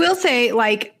 Because I will say,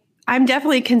 like, I'm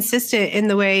definitely consistent in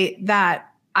the way that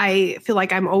I feel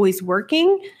like I'm always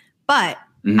working, but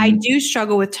I do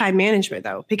struggle with time management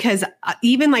though, because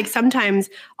even like sometimes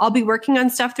I'll be working on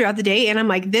stuff throughout the day and I'm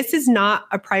like, this is not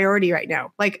a priority right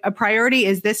now. Like, a priority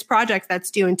is this project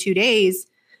that's due in 2 days.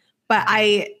 But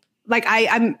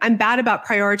I'm bad about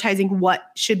prioritizing what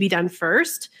should be done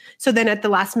first. So then at the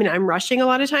last minute, I'm rushing a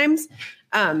lot of times.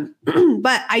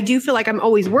 But I do feel like I'm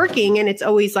always working and it's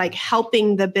always like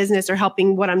helping the business or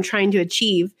helping what I'm trying to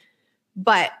achieve.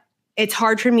 But it's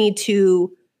hard for me to,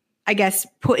 I guess,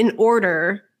 put in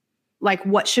order like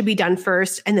what should be done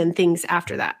first and then things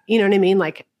after that. You know what I mean?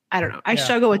 Like, I don't know. I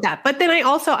struggle with that. But then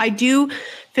I do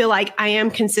feel like I am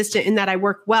consistent in that I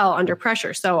work well under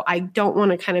pressure. So I don't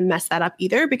want to kind of mess that up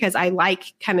either, because I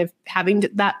like kind of having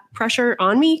that pressure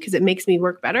on me because it makes me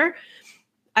work better.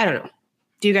 I don't know.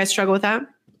 Do you guys struggle with that?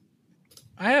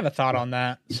 I have a thought on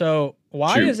that. So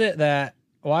why is it that,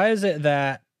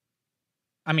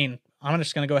 I mean, I'm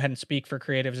just going to go ahead and speak for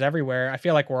creatives everywhere. I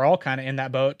feel like we're all kind of in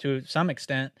that boat to some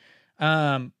extent.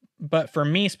 But for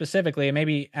me specifically, and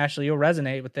maybe Ashley, you'll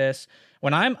resonate with this.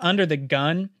 When I'm under the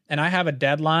gun and I have a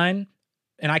deadline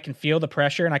and I can feel the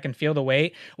pressure and I can feel the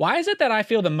weight, why is it that I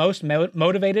feel the most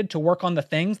motivated to work on the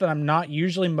things that I'm not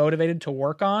usually motivated to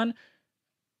work on,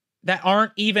 that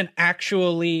aren't even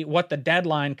actually what the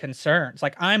deadline concerns?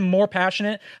 Like, I'm more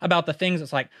passionate about the things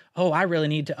that's like, oh, I really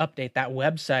need to update that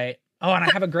website oh, and I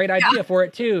have a great idea for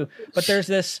it too. But there's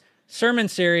this sermon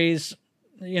series,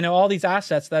 all these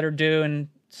assets that are due in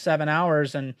 7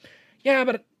 hours. And yeah,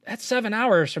 but that's 7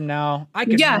 hours from now. I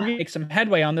could make some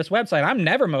headway on this website. I'm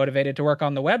never motivated to work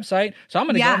on the website. So I'm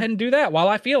going to go ahead and do that while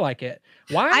I feel like it.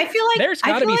 Why? I feel like there's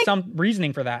got to be some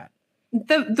reasoning for that.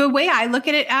 The way I look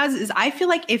at it is I feel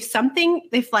like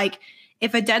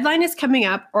if a deadline is coming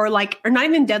up or not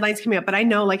even deadlines coming up, but I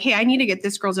know like, hey, I need to get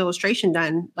this girl's illustration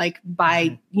done like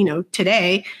by,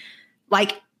 today.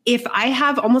 Like if I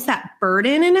have almost that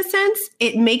burden in a sense,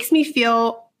 it makes me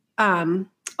feel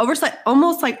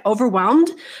almost like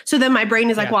overwhelmed. So then my brain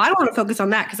is like, well, I don't want to focus on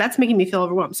that because that's making me feel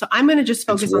overwhelmed. So I'm going to just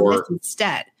focus on this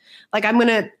instead. Like I'm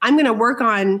going to work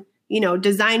on,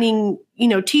 designing,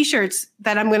 t-shirts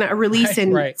that I'm going to release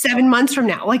in 7 months from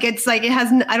now. Like it's like,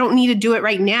 I don't need to do it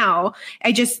right now.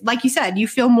 I just, like you said, you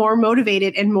feel more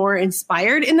motivated and more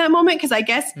inspired in that moment. Cause I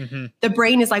guess the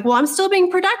brain is like, well, I'm still being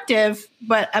productive,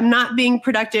 but I'm not being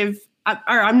productive or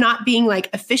I'm not being like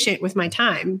efficient with my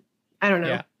time. I don't know.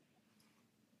 Yeah.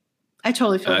 I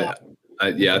totally feel that.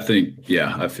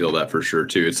 I feel that for sure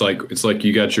too. It's like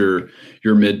you got your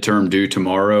midterm due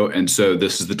tomorrow. And so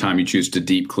this is the time you choose to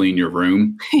deep clean your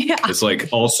room. Yeah. It's like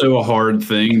also a hard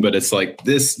thing, but it's like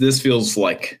this feels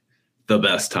like the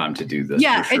best time to do this.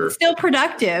 Yeah. For sure. It's still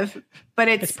productive, but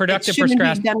it's productive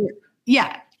procrastination.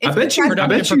 Yeah. I bet you that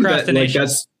like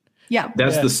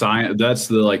that's the science. That's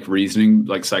the like reasoning,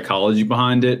 like psychology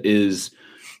behind it is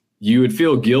you would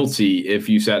feel guilty if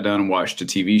you sat down and watched a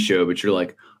TV show, but you're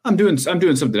like, I'm doing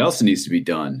something else that needs to be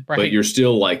done, but you're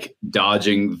still like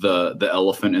dodging the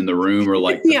elephant in the room or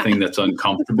like the thing that's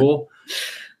uncomfortable.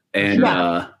 And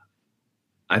I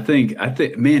think,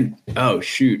 man, oh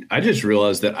shoot. I just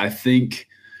realized that I think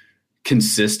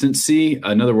consistency,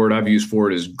 another word I've used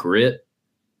for it is grit,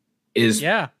 is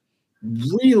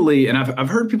really, and I've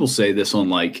heard people say this on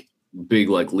like big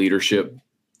like leadership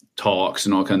talks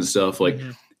and all kinds of stuff. Like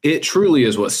it truly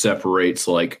is what separates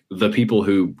like the people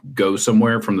who go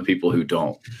somewhere from the people who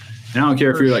don't. And I don't care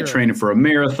if you're like training for a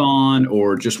marathon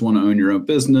or just want to own your own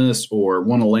business or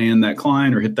want to land that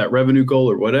client or hit that revenue goal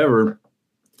or whatever,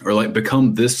 or like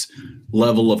become this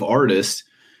level of artist.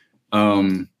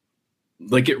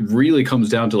 Like it really comes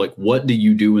down to like, what do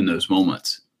you do in those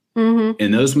moments?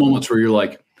 In those moments where you're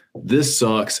like, this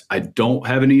sucks. I don't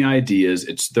have any ideas.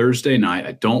 It's Thursday night.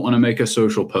 I don't want to make a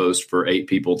social post for 8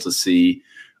 people to see,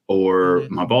 or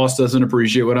my boss doesn't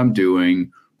appreciate what I'm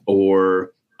doing,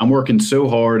 or I'm working so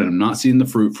hard and I'm not seeing the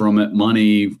fruit from it,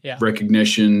 money,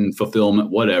 recognition,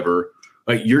 fulfillment, whatever.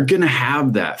 Like you're going to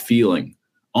have that feeling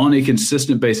on a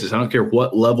consistent basis. I don't care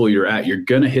what level you're at, you're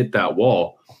going to hit that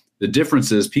wall. The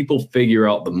difference is people figure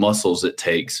out the muscles it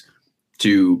takes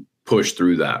to push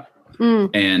through that.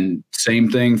 And same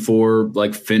thing for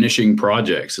like finishing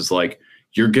projects. It's like,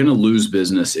 you're going to lose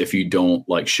business if you don't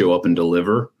like show up and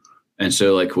deliver. And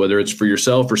so like, whether it's for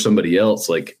yourself or somebody else,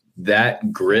 like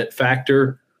that grit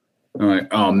factor, I'm like,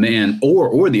 oh man,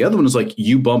 or the other one is like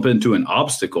you bump into an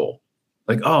obstacle.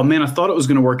 Like, oh man, I thought it was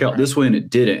going to work out this way and it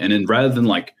didn't. And then rather than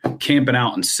like camping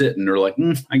out and sitting or like,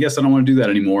 I guess I don't want to do that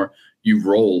anymore, you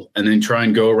roll and then try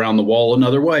and go around the wall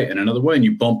another way and another way. And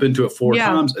you bump into it 4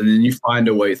 times and then you find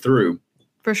a way through.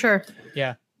 For sure.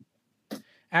 Yeah.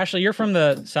 Ashley, you're from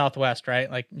the Southwest,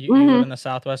 right? Like you live in the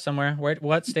Southwest somewhere.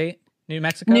 What state? New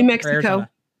Mexico? New Mexico.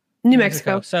 New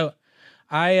Mexico. So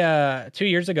I, 2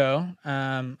 years ago,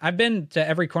 I've been to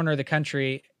every corner of the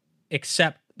country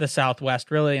except the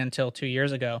Southwest really until 2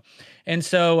 years ago. And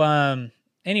so,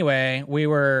 anyway, we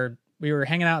were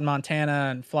hanging out in Montana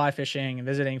and fly fishing and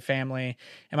visiting family.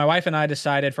 And my wife and I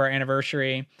decided for our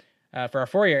anniversary, for our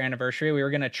 4-year anniversary, we were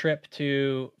going to trip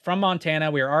from Montana.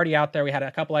 We were already out there. We had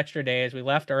a couple extra days. We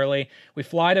left early. We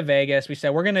fly to Vegas. We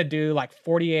said, we're going to do like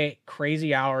 48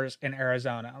 crazy hours in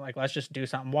Arizona. Like, let's just do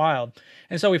something wild.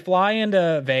 And so we fly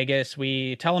into Vegas.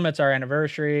 We tell them it's our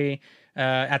anniversary.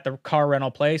 At the car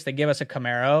rental place, they give us a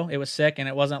Camaro. It was sick, and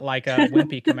it wasn't like a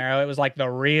wimpy Camaro. It was like the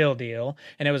real deal,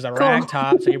 and it was a rag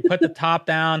top. So you put the top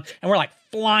down, and we're like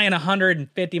flying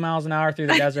 150 miles an hour through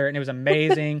the desert, and it was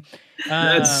amazing.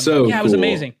 That's so cool. It was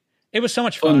amazing. It was so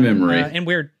much fun memory. And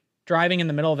we're driving in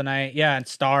the middle of the night, and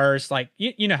stars. Like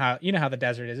you know how the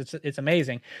desert is. It's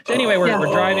amazing. So anyway, we're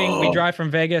driving. We drive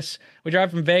from Vegas. We drive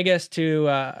from Vegas to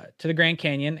the Grand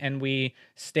Canyon, and we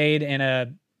stayed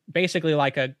in basically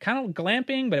like a kind of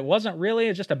glamping, but it wasn't really.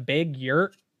 It's just a big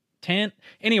yurt tent.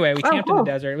 Anyway, we camped in the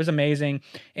desert. It was amazing.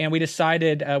 And we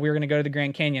decided we were going to go to the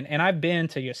Grand Canyon. And I've been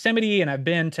to Yosemite, and I've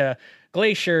been to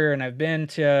Glacier, and I've been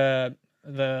to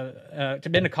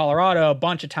Colorado a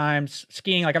bunch of times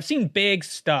skiing. Like I've seen big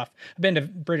stuff. I've been to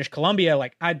British Columbia.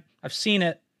 Like I've seen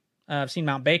it. I've seen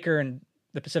Mount Baker and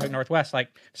the Pacific Northwest. Like,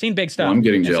 seen big stuff. Well, I'm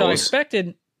getting jealous. So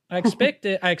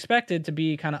I expected to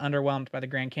be kind of underwhelmed by the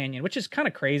Grand Canyon, which is kind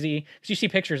of crazy because you see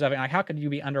pictures of it. Like, how could you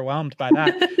be underwhelmed by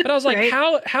that? But I was like,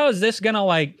 right? how is this gonna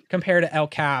like compare to El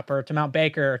Cap or to Mount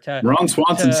Baker? Or to Ron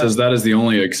Swanson says that is the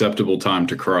only acceptable time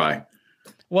to cry.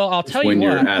 Well, I'll tell you when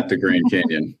you're at the Grand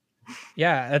Canyon.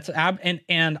 Yeah, that's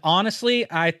and honestly,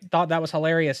 I thought that was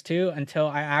hilarious too until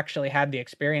I actually had the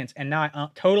experience, and now I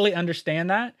totally understand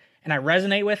that, and I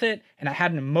resonate with it, and I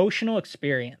had an emotional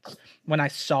experience when I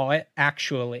saw it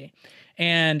actually.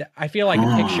 And I feel like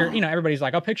a picture, everybody's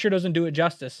like, "Oh, picture doesn't do it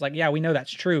justice." Like, yeah, we know that's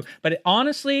true, but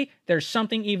honestly, there's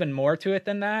something even more to it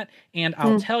than that. And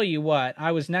I'll tell you what,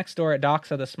 I was next door at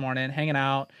Doxa this morning, hanging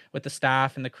out with the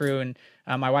staff and the crew, and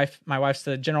my wife's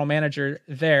the general manager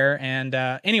there. And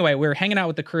anyway, we were hanging out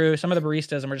with the crew, some of the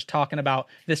baristas, and we're just talking about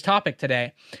this topic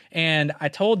today. And I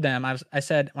told them, I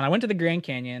said, when I went to the Grand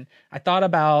Canyon, I thought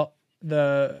about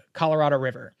the Colorado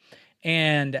River,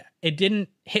 and it didn't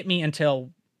hit me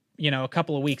until a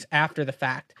couple of weeks after the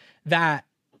fact that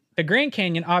the Grand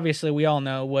Canyon, obviously we all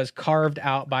know, was carved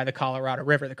out by the Colorado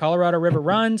River. The Colorado River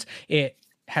runs, it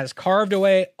has carved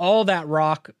away all that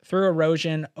rock through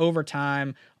erosion over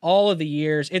time, all of the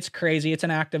years. It's crazy. It's an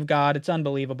act of God. It's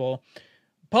unbelievable.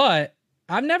 But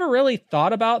I've never really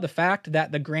thought about the fact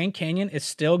that the Grand Canyon is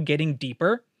still getting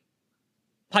deeper.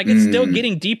 Like, it's still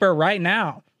getting deeper right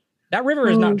now. That river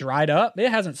is not dried up. It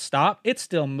hasn't stopped. It's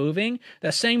still moving.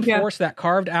 The same force that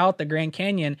carved out the Grand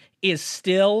Canyon is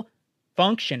still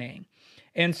functioning.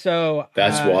 And so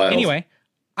that's wild. Anyway,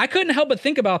 I couldn't help but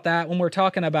think about that when we're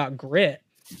talking about grit.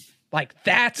 Like,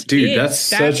 that's Dude, it. That's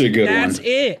such a good that's one.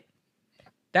 It.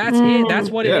 That's it. That's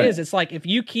what it is. It's like, if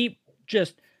you keep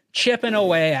just chipping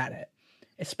away at it,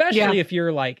 especially if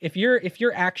you're like, if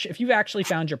you've actually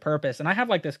found your purpose. And I have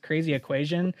like this crazy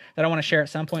equation that I want to share at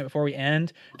some point before we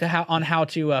end on how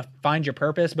to find your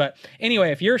purpose. But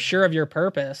anyway, if you're sure of your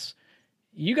purpose,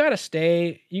 you got to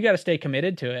stay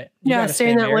committed to it. You got to stay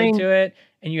in that lane to it.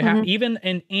 And you have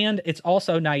and it's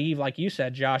also naive, like you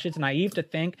said, Josh, it's naive to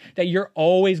think that you're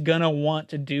always going to want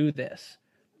to do this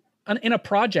in a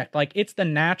project. Like, it's the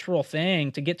natural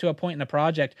thing to get to a point in a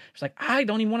project. It's like, I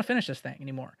don't even want to finish this thing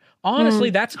anymore. Honestly,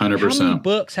 that's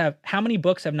 100%. How many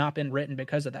books have not been written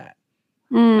because of that?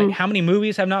 Like, how many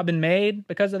movies have not been made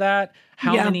because of that?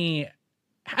 How many,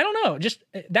 I don't know, just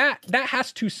that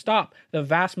has to stop the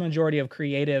vast majority of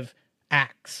creative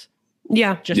acts.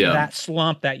 That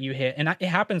slump that you hit. And it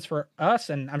happens for us,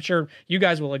 and I'm sure you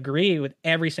guys will agree with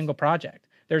every single project.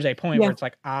 There's a point where it's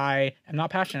like, I am not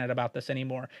passionate about this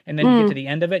anymore. And then you get to the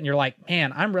end of it and you're like,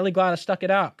 man, I'm really glad I stuck it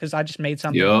out because I just made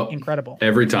something incredible.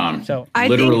 Every time. So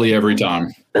literally every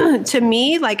time. To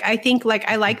me, like, I think, like,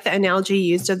 I like the analogy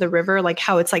you used of the river, like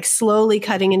how it's like slowly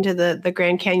cutting into the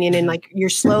Grand Canyon and like you're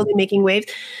slowly making waves.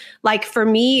 Like, for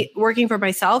me, working for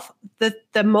myself,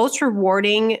 the most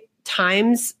rewarding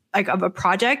times like of a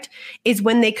project is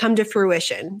when they come to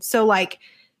fruition. So like,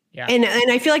 and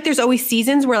I feel like there's always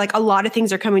seasons where like a lot of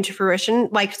things are coming to fruition.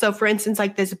 Like, so for instance,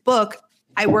 like this book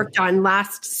I worked on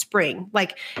last spring,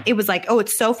 like it was like, oh,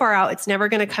 it's so far out. It's never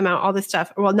going to come out, all this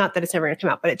stuff. Well, not that it's never going to come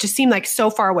out, but it just seemed like so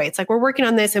far away. It's like, we're working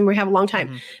on this and we have a long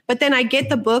time. But then I get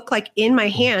the book like in my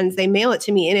hands, they mail it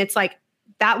to me. And it's like,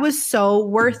 that was so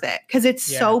worth it. Cause it's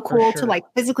so cool to like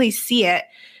physically see it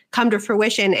come to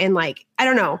fruition. And like, I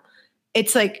don't know.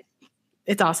 It's like,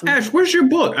 it's awesome. Ash, where's your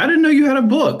book? I didn't know you had a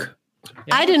book.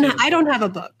 Yeah, I don't have a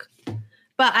book,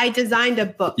 but I designed a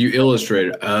book. You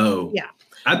illustrated. Oh, yeah.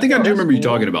 I think I do remember you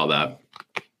talking about that.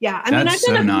 Yeah. I mean, I've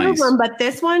done a few of them, but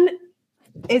this one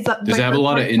is. Does it have a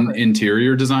lot of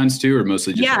interior designs too, or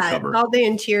mostly just the cover? All the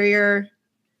interior.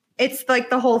 It's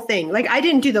like the whole thing. Like, I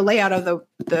didn't do the layout of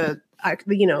the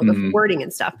wording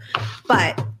and stuff,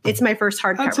 but it's my first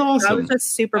hardcover. That's awesome. I was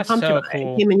just super pumped about it.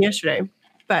 It came in yesterday,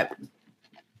 but.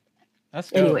 That's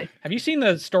cool. Anyway. Have you seen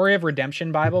the Story of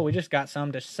Redemption Bible? We just got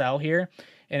some to sell here.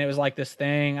 And it was like this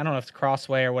thing. I don't know if it's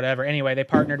Crossway or whatever. Anyway, they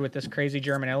partnered with this crazy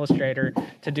German illustrator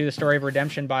to do the Story of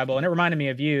Redemption Bible. And it reminded me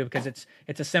of you because it's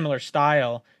a similar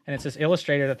style. And it's this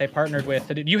illustrator that they partnered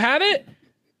with. Do you have it?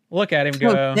 Look at him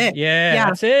go. Yeah,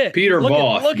 that's it. Peter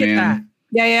Voth. Look at that.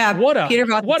 Yeah. What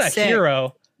a sick.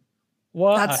 hero.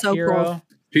 That's so hero. Cool.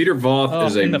 Peter Voth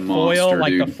is a the monster, foil,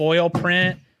 like dude. the foil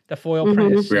print. The foil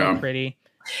print is so pretty.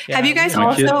 Yeah, have you guys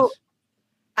also,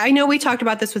 I know we talked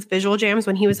about this with Visual Jams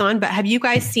when he was on, but have you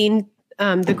guys seen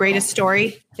The Greatest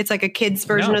Story? It's like a kid's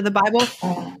version of the Bible.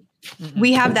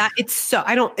 We have that.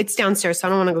 It's downstairs, so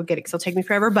I don't want to go get it because it'll take me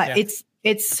forever, but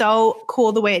it's so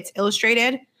cool the way it's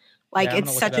illustrated. Like,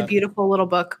 it's such a beautiful little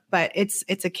book, but it's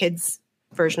a kid's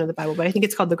version of the Bible, but I think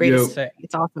it's called The Greatest.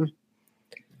 It's awesome.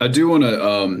 I do want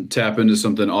to tap into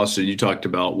something, Austin, you talked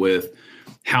about with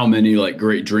how many like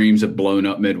great dreams have blown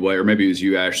up midway, or maybe it was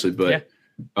you, Ashley, but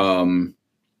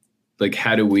like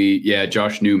how do we,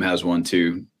 Josh Noom has one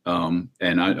too. And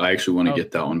I actually want to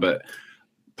get that one, but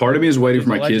part of me is waiting for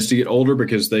my kids to get older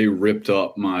because they ripped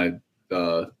up my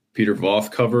Peter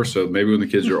Voth cover. So maybe when the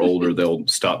kids are older, they'll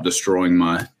stop destroying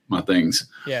my things.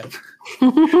 Yeah.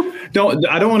 I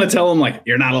don't want to tell them like,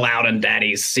 you're not allowed in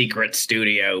daddy's secret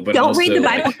studio, but don't read the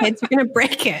Bible, kids. You're going to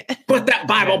break it. Put that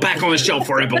Bible back on the shelf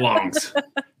where it belongs.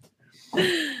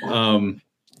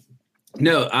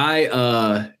 No,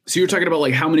 so you're talking about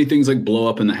like how many things like blow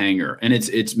up in the hangar, and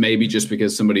it's maybe just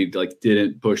because somebody like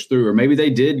didn't push through, or maybe they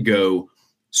did go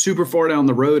super far down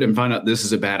the road and find out this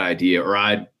is a bad idea, or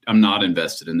I'm not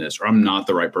invested in this, or I'm not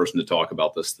the right person to talk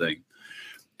about this thing.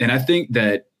 And I think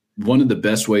that one of the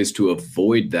best ways to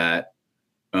avoid that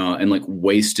and like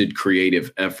wasted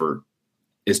creative effort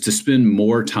is to spend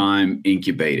more time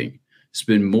incubating,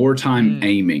 spend more time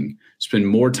aiming, spend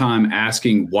more time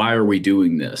asking, why are we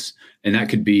doing this? And that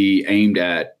could be aimed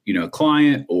at, a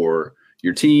client or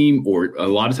your team, or a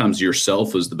lot of times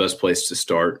yourself is the best place to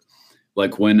start.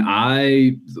 Like when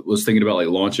I was thinking about like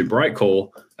launching Bright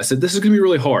Coal, I said, this is going to be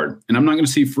really hard and I'm not going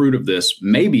to see fruit of this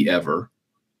maybe ever.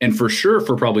 And for sure,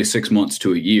 for probably 6 months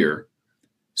to a year.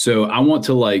 So I want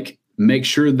to like make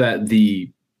sure that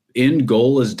the end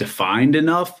goal is defined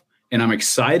enough and I'm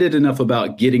excited enough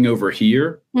about getting over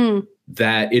here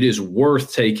that it is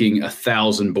worth taking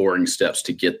 1,000 boring steps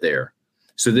to get there.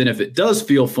 So then if it does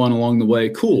feel fun along the way,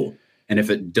 cool. And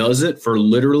if it doesn't for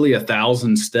literally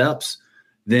 1,000 steps,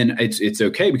 then it's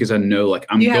okay because I know like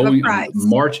I'm going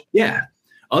March. Yeah.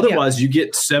 Otherwise you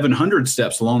get 700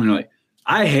 steps along and you're like,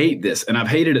 I hate this. And I've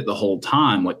hated it the whole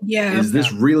time. Like, is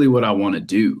this really what I want to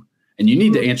do? And you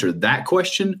need to answer that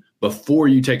question before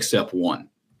you take step one.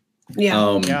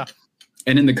 And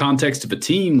in the context of a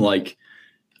team, like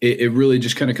it really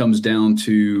just kind of comes down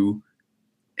to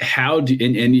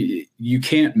and you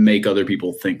can't make other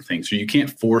people think things, or you can't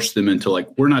force them into like,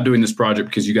 we're not doing this project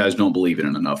because you guys don't believe in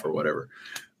it enough or whatever.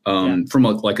 From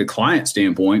a client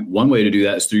standpoint, one way to do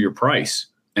that is through your price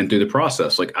and through the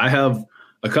process. Like I have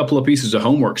a couple of pieces of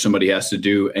homework somebody has to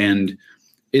do, and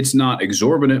it's not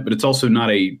exorbitant, but it's also not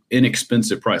a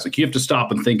inexpensive price. Like you have to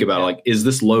stop and think about like, is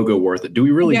this logo worth it? Do we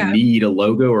really need a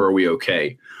logo, or are we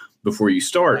okay before you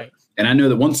start? Right. And I know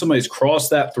that once somebody's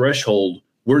crossed that threshold,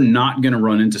 we're not going to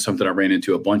run into something I ran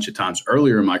into a bunch of times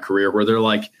earlier in my career where they're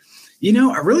like,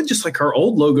 I really just like our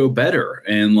old logo better.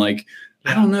 And like,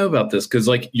 I don't know about this, because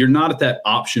like you're not at that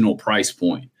optional price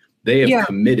point. They have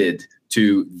committed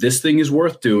to this thing is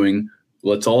worth doing.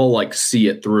 Let's all like see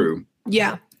it through.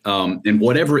 Yeah. And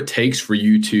whatever it takes for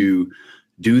you to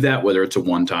do that, whether it's a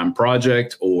one-time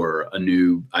project or a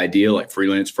new idea like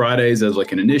Freelance Fridays as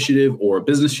like an initiative or a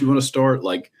business you want to start,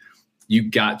 like you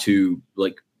got to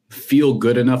like feel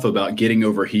good enough about getting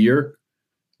over here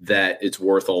that it's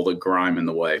worth all the grime in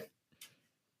the way.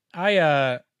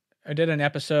 I did an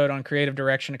episode on creative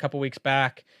direction a couple weeks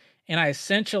back, and I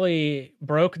essentially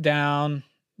broke down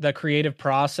the creative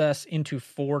process into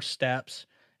 4 steps.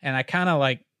 And I kind of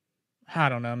like, I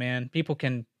don't know, man, people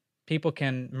can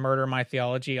murder my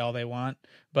theology all they want,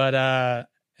 but,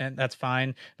 and that's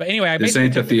fine. But anyway, this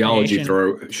ain't a theology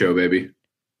show, baby.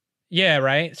 Yeah.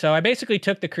 Right. So I basically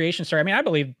took the creation story. I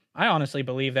mean, I honestly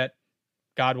believe that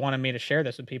God wanted me to share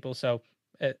this with people. So,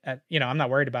 I'm not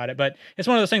worried about it, but it's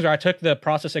one of those things where I took the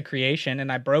process of creation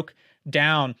and I broke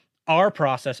down our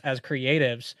process as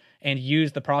creatives and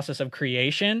used the process of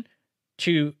creation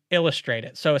to illustrate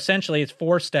it. So essentially it's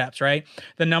 4 steps, right?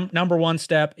 The number 1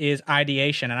 step is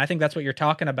ideation. And I think that's what you're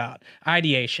talking about.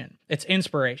 Ideation. It's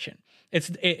inspiration.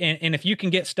 And if you can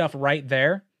get stuff right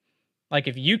there, like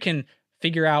if you can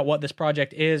figure out what this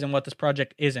project is and what this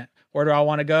project isn't, where do I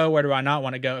want to go? Where do I not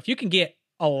want to go? If you can get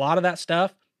a lot of that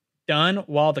stuff done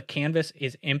while the canvas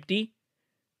is empty,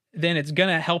 then it's going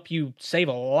to help you save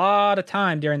a lot of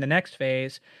time during the next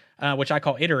phase, which I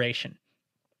call iteration.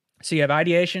 So you have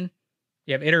ideation,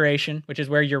 you have iteration, which is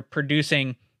where you're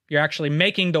actually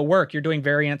making the work. You're doing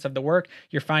variants of the work.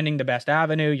 You're finding the best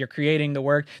avenue. You're creating the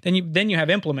work. Then you have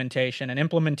implementation, and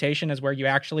implementation is where you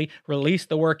actually release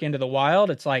the work into the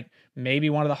wild. It's like maybe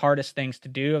one of the hardest things to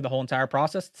do of the whole entire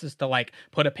process is to like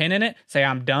put a pin in it, say,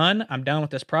 I'm done with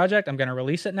this project. I'm going to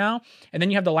release it now. And then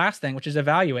you have the last thing, which is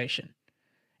evaluation.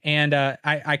 And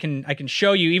I can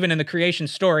show you even in the creation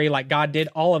story, like God did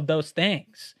all of those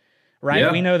things, right?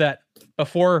 Yeah. We know that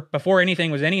before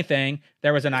anything was anything,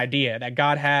 there was an idea that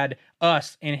God had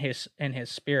us in his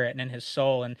spirit and in his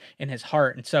soul and in his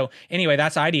heart. And so anyway,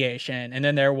 that's ideation. And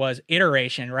then there was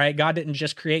iteration, right? God didn't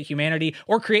just create humanity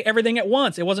or create everything at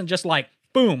once. It wasn't just like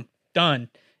boom, done.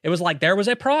 It was like there was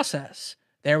a process.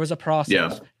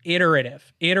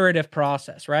 Iterative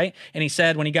process, right? And he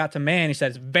said when he got to man, he said,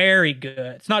 it's very good.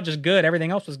 It's not just good. Everything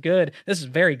else was good. This is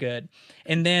very good.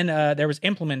 And then there was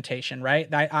implementation, right?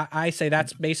 I say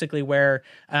that's basically where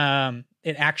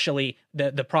it actually,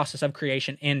 the process of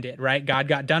creation ended, right? God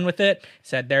got done with it,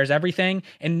 said there's everything.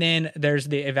 And then there's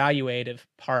the evaluative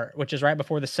part, which is right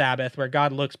before the Sabbath, where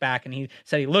God looks back and he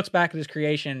said he looks back at his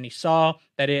creation and he saw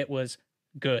that it was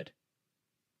good.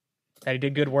 That he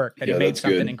did good work, that he made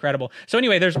something incredible. So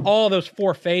anyway, there's all those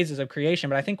 4 phases of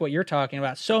creation, but I think what you're talking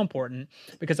about is so important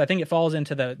because I think it falls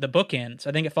into the bookends.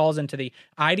 I think it falls into the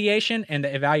ideation and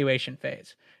the evaluation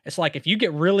phase. It's like if you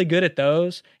get really good at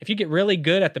those, if you get really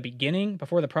good at the beginning,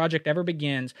 before the project ever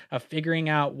begins, of figuring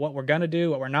out what we're going to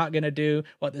do, what we're not going to do,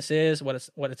 what this is, what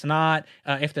it's not,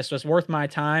 if this was worth my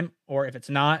time or if it's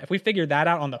not, if we figure that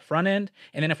out on the front end,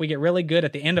 and then if we get really good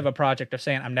at the end of a project of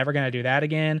saying, I'm never going to do that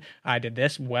again, I did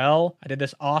this well, I did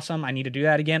this awesome, I need to do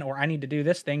that again, or I need to do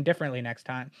this thing differently next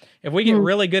time. If we get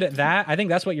really good at that, I think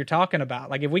that's what you're talking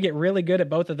about. Like if we get really good at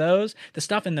both of those, the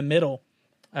stuff in the middle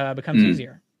becomes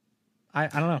easier. I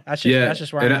don't know. That's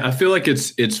just where I feel like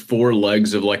it's 4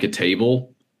 legs of like a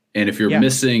table. And if you're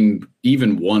missing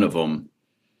even one of them,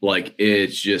 like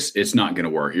it's not going to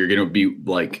work. You're going to be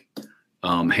like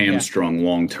hamstrung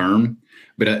long term.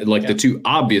 But the 2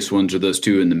 obvious ones are those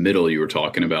 2 in the middle you were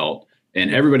talking about.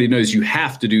 And everybody knows you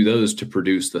have to do those to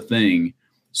produce the thing.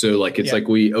 So like it's like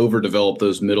we overdevelop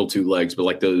those middle 2 legs, but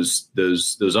like those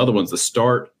other ones, the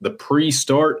start, the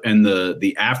pre-start and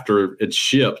the after it's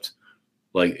shipped.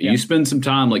 Like you spend some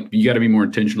time, like you got to be more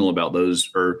intentional about those,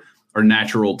 or our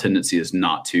natural tendency is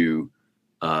not to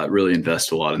really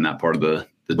invest a lot in that part of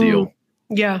the deal.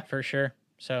 Yeah, for sure.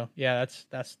 So yeah,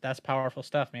 that's powerful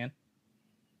stuff, man.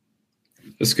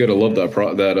 That's good. I love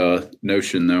that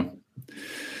notion though.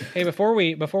 Hey, before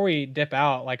we dip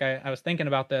out, like I was thinking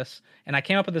about this and I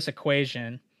came up with this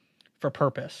equation for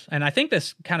purpose. And I think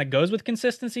this kind of goes with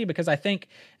consistency because I think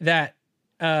that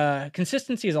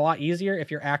consistency is a lot easier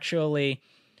if you're actually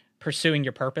pursuing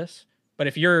your purpose. But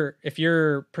if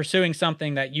you're pursuing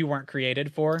something that you weren't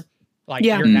created for, like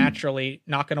you're naturally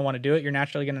not going to want to do it. You're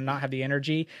naturally going to not have the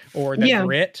energy or the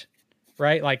grit,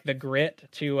 right? Like the grit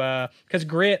to, cause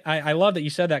grit, I love that you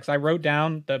said that because I wrote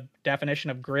down the definition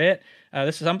of grit.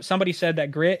 This is somebody said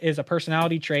that grit is a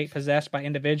personality trait possessed by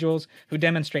individuals who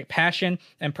demonstrate passion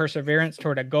and perseverance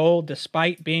toward a goal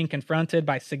despite being confronted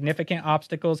by significant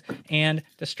obstacles and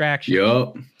distractions.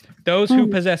 Yep. Those who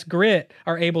possess grit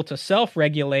are able to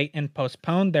self-regulate and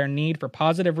postpone their need for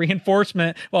positive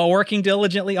reinforcement while working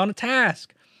diligently on a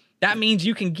task. That means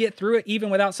you can get through it even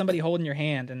without somebody holding your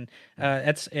hand, and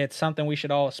it's something we should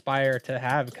all aspire to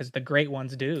have because the great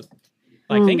ones do.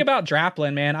 Like think about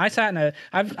Draplin, man.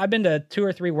 I've been to 2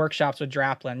 or 3 workshops with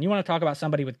Draplin. You want to talk about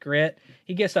somebody with grit?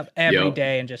 He gets up every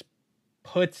day and just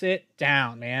puts it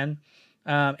down, man.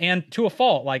 And to a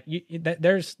fault. Like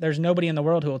there's nobody in the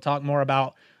world who will talk more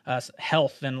about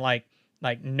health than like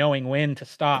knowing when to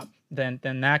stop than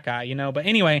that guy, you know. But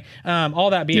anyway, all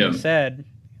that being said,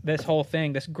 this whole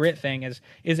thing, this grit thing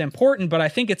is important, but I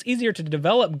think it's easier to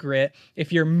develop grit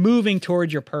if you're moving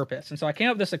towards your purpose. And so I came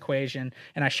up with this equation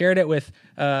and I shared it with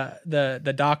the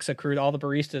Doxa crew, all the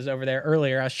baristas over there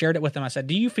earlier. I shared it with them. I said,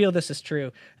 do you feel this is true?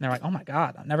 And they're like, oh my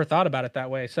God, I never thought about it that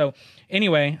way. So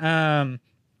anyway,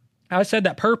 I said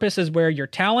that purpose is where your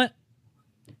talent,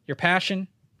 your passion,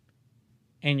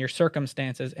 and your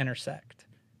circumstances intersect.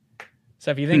 So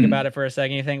if you think about it for a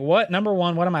second, you think, number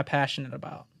one, what am I passionate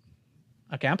about?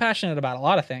 Okay, I'm passionate about a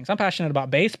lot of things. I'm passionate about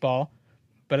baseball,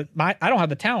 but I don't have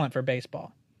the talent for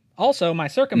baseball. Also, my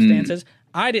circumstances,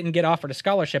 I didn't get offered a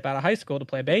scholarship out of high school to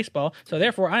play baseball, so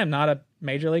therefore I am not a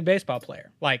Major League Baseball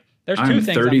player. Like, there's 2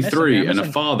 things I'm 33 and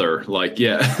a father. Like,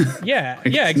 yeah,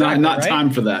 exactly. Not time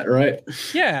for that, right?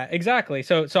 Yeah, exactly.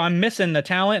 So I'm missing the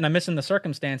talent and I'm missing the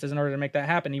circumstances in order to make that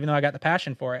happen, even though I got the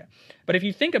passion for it. But if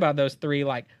you think about those 3,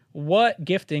 like, what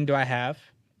gifting do I have?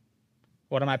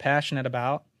 What am I passionate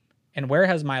about? And where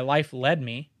has my life led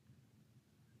me?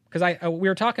 Because we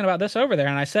were talking about this over there,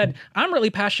 and I said, I'm really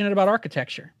passionate about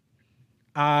architecture.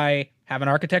 I have an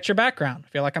architecture background. I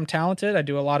feel like I'm talented. I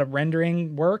do a lot of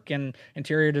rendering work and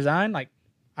interior design. Like,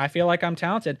 I feel like I'm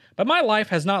talented. But my life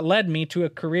has not led me to a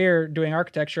career doing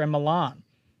architecture in Milan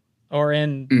or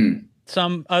in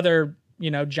some other,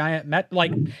 giant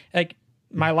like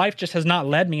my life just has not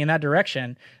led me in that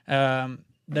direction.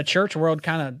 The church world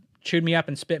kind of chewed me up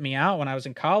and spit me out when I was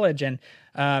in college. And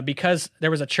because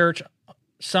there was a church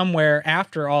somewhere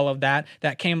after all of that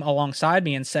came alongside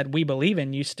me and said, we believe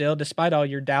in you still, despite all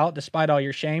your doubt, despite all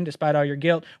your shame, despite all your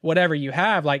guilt, whatever you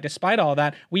have, like despite all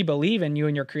that, we believe in you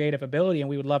and your creative ability and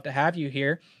we would love to have you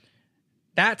here.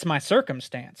 That's my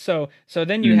circumstance. So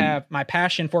then you have my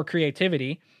passion for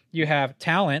creativity, you have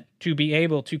talent to be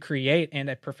able to create at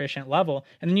a proficient level,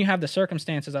 and then you have the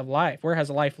circumstances of life. Where has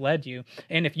life led you?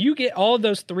 And if you get all of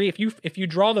those three, if you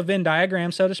draw the Venn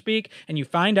diagram, so to speak, and you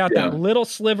find out that little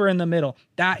sliver in the middle,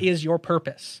 that is your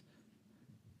purpose.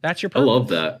 That's your purpose. I love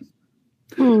that.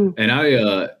 And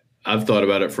I've thought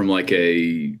about it from like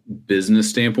a business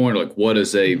standpoint, like what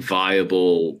is a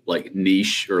viable like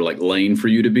niche or like lane for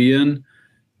you to be in?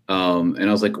 And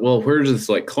I was like, well, where does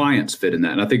like clients fit in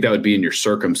that? And I think that would be in your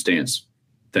circumstance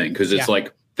thing. Cause it's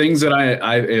like things that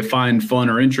I find fun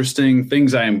or interesting,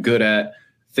 things I am good at,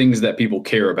 things that people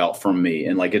care about from me.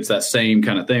 And like, it's that same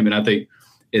kind of thing. And I think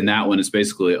in that one, it's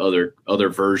basically other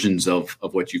versions of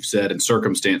what you've said, and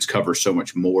circumstance covers so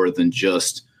much more than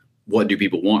just what do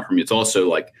people want from you. It's also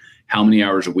like, how many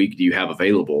hours a week do you have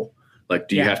available? Like,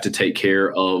 do you have to take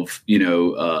care of,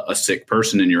 a sick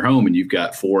person in your home and you've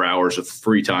got 4 hours of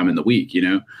free time in the week,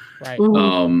 Right.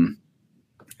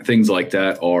 Things like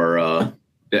that are,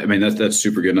 that's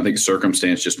super good. And I think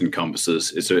circumstance just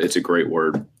encompasses, it's a great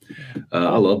word.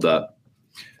 I love that.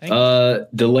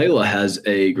 Delilah has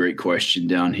a great question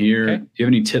down here. Okay. Do you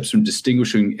have any tips from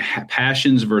distinguishing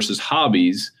passions versus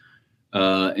hobbies,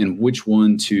 and which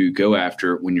one to go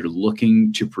after when you're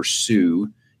looking to pursue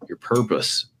your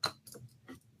purpose?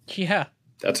 Yeah,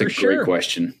 that's a great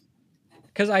question.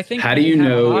 Because I think, how do you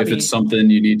know if it's something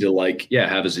you need to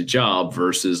have as a job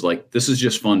versus like, this is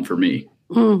just fun for me?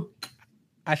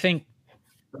 I think,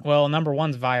 well, number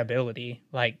one's viability.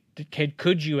 Like,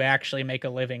 could you actually make a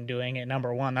living doing it?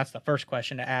 Number one, that's the first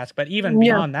question to ask. But even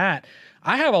beyond that,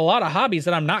 I have a lot of hobbies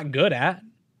that I'm not good at.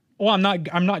 Well,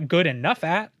 I'm not good enough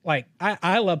at. Like,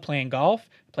 I love playing golf.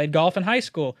 Played golf in high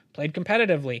school. Played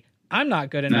competitively. I'm not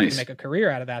good enough to make a career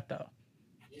out of that, though.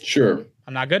 Sure.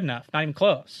 I'm not good enough. Not even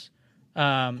close.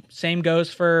 Same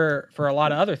goes for a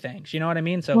lot of other things. You know what I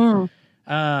mean? So,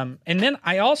 and then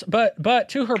I also, but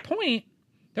to her point,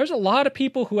 there's a lot of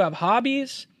people who have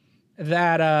hobbies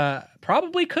that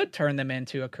probably could turn them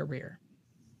into a career.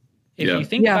 If you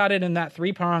think about it in that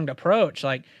 3-pronged approach,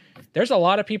 like, there's a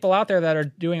lot of people out there that are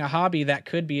doing a hobby that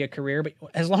could be a career, but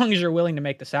as long as you're willing to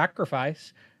make the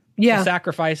sacrifice, the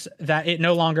sacrifice that it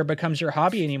no longer becomes your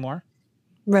hobby anymore.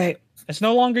 Right. It's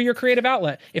no longer your creative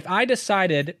outlet. If I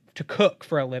decided to cook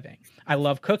for a living, I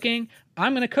love cooking,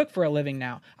 I'm going to cook for a living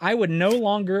now. I would no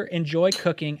longer enjoy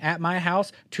cooking at my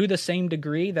house to the same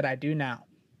degree that I do now.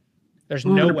 There's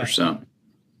no 100%. Way.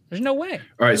 There's no way.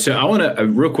 All right. So I want to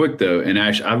real quick though, and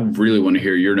Ash, I really want to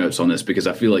hear your notes on this because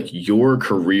I feel like your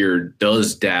career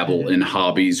does dabble in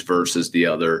hobbies versus the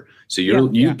other. So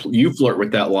you flirt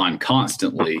with that line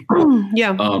constantly.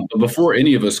 But before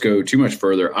any of us go too much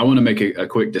further, I want to make a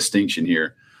quick distinction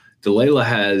here.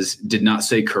 Delilah did not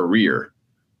say career.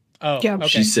 Oh, yeah. Okay.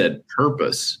 She said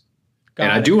purpose.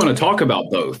 I do want to talk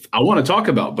about both.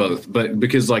 But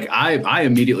because like I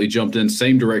immediately jumped in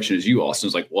same direction as you, Austin.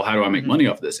 It's like, well, how do I make money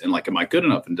off this? And like, am I good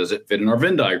enough? And does it fit in our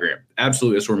Venn diagram?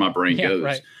 Absolutely. That's where my brain goes.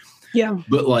 Right. Yeah.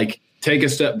 But like, take a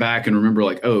step back and remember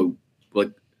like, God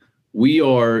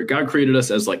created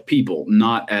us as like people,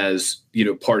 not as,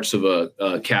 parts of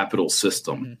a capital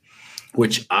system,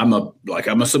 which I'm a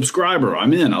subscriber.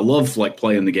 I'm in. I love like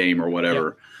playing the game or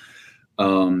whatever.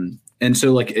 And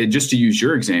so like, just to use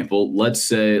your example,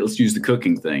 let's use the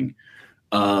cooking thing.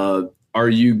 Are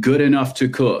you good enough to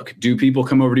cook? Do people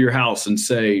come over to your house and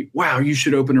say, wow, you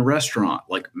should open a restaurant?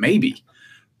 Like maybe.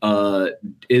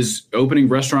 Is opening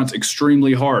restaurants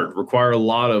extremely hard, require a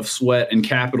lot of sweat and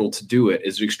capital to do it?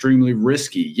 Is it extremely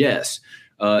risky? Yes.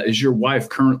 Is your wife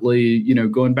currently,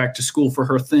 going back to school for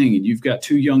her thing and you've got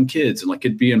 2 young kids and like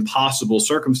it'd be impossible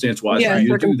circumstance-wise for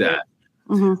you to do that?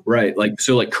 Mm-hmm. Right. Like,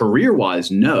 so like career-wise,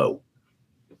 no.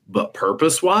 But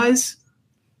purpose-wise,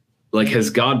 like, has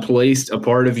God placed a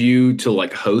part of you to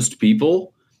like host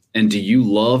people? And do you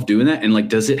love doing that? And like,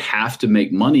 does it have to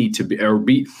make money to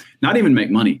be not even make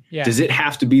money? Yeah. Does it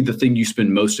have to be the thing you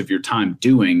spend most of your time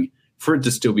doing for it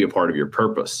to still be a part of your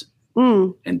purpose?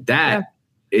 And that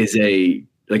is the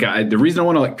reason I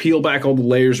want to like peel back all the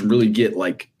layers and really get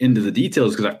like into the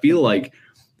details, because I feel like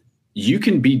you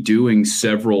can be doing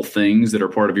several things that are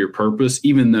part of your purpose,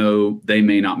 even though they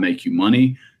may not make you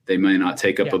money. They may not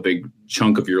take up a big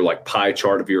chunk of your like pie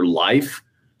chart of your life.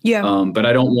 Yeah. But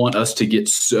I don't want us to get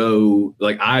so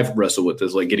like, I've wrestled with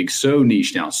this, like getting so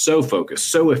niche down, so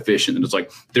focused, so efficient. And it's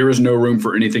like, there is no room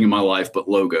for anything in my life but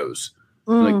logos.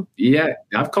 Like, yeah,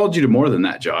 I've called you to more than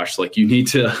that, Josh. Like you need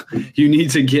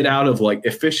to get out of like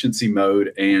efficiency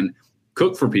mode and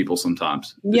cook for people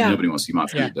sometimes. Yeah. Nobody wants to eat my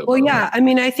food though. Well, yeah. I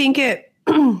mean, I think it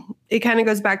kind of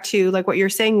goes back to like what you're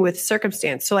saying with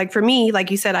circumstance. So like for me, like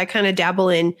you said, I kind of dabble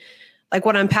in like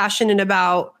what I'm passionate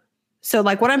about. So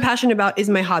like what I'm passionate about is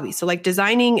my hobby. So like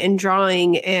designing and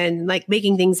drawing and like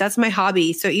making things, that's my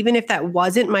hobby. So even if that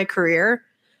wasn't my career,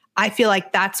 I feel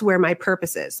like that's where my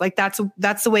purpose is. Like that's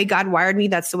the way God wired me.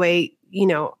 That's the way,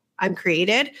 I'm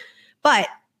created. But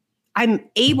I'm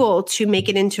able to make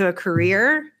it into a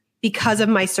career because of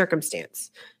my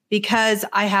circumstance, because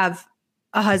I have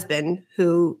a husband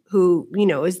who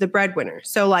is the breadwinner.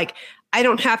 So like I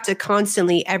don't have to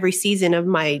constantly every season of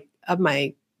my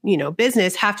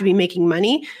business have to be making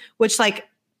money, which like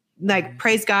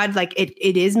praise God, like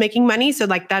it is making money. So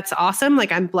like, that's awesome.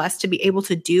 Like I'm blessed to be able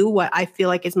to do what I feel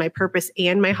like is my purpose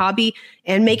and my hobby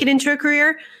and make it into a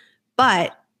career.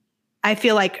 But I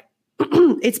feel like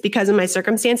it's because of my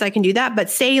circumstance, I can do that. But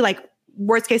say like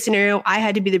worst case scenario, I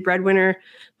had to be the breadwinner.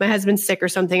 My husband's sick or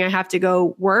something. I have to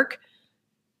go work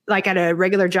like at a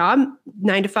regular job,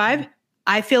 9 to 5.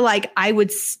 I feel like I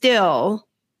would still,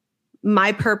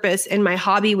 my purpose and my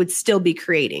hobby would still be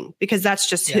creating because that's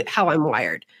just how I'm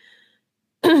wired.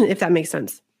 If that makes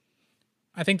sense.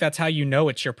 I think that's how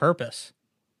it's your purpose.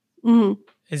 Mm-hmm.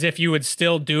 Is if you would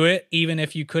still do it, even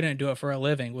if you couldn't do it for a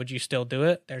living, would you still do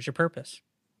it? There's your purpose.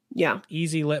 Yeah.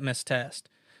 Easy litmus test.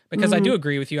 Because I do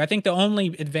agree with you. I think the only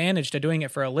advantage to doing it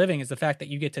for a living is the fact that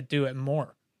you get to do it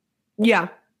more. Yeah.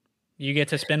 You get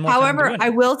to spend more However, time doing it. I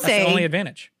will That's say the only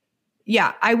advantage.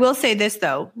 Yeah. I will say this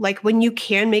though, like when you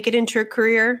can make it into a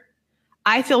career,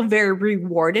 I feel very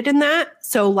rewarded in that.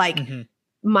 So like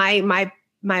my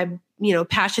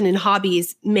passion and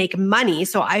hobbies make money.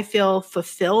 So I feel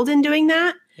fulfilled in doing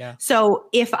that. Yeah. So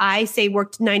if I say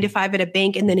worked 9 to 5 at a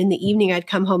bank and then in the evening I'd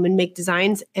come home and make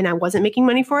designs and I wasn't making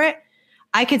money for it,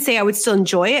 I could say I would still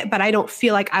enjoy it, but I don't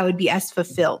feel like I would be as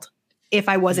fulfilled if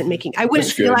I wasn't making. I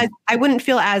wouldn't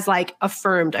feel as like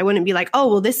affirmed. I wouldn't be like, oh,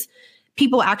 well, this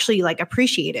people actually like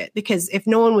appreciate it, because if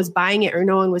no one was buying it or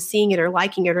no one was seeing it or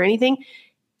liking it or anything,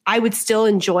 I would still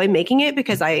enjoy making it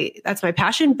because that's my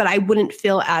passion, but I wouldn't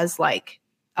feel as like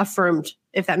affirmed,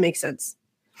 if that makes sense.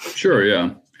 Sure.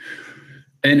 Yeah.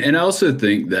 And I also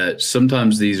think that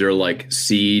sometimes these are like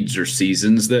seeds or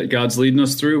seasons that God's leading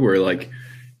us through, where like,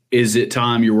 is it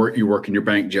time you're working your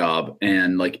bank job,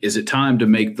 and like, is it time to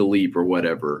make the leap or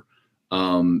whatever?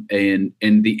 And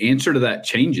the answer to that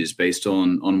changes based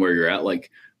on where you're at.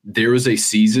 Like there was a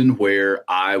season where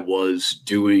I was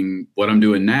doing what I'm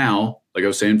doing now, like I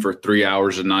was saying, for 3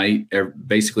 hours a night,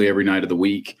 basically every night of the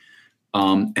week.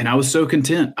 And I was so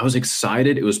content. I was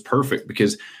excited. It was perfect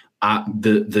because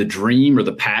the dream or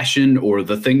the passion or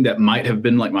the thing that might have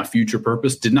been like my future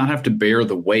purpose did not have to bear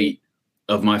the weight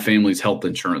of my family's health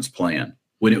insurance plan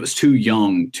when it was too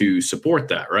young to support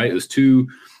that. Right. It was too.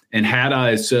 And had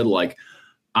I said like,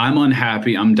 I'm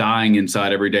unhappy, I'm dying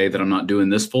inside every day that I'm not doing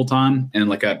this full time, and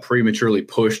like I prematurely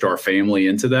pushed our family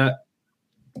into that,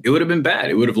 it would have been bad.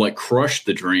 It would have like crushed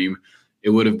the dream.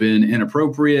 It would have been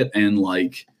inappropriate, and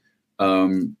like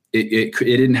it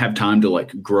didn't have time to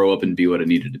like grow up and be what it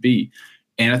needed to be.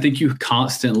 And I think you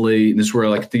constantly, this is where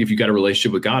like I think if you got a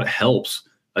relationship with God, it helps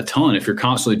a ton if you're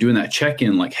constantly doing that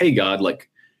check-in, like, hey God, like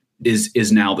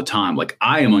is now the time. Like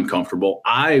I am uncomfortable.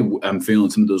 I am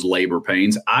feeling some of those labor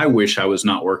pains. I wish I was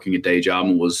not working a day job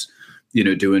and was,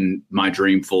 doing my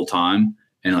dream full time,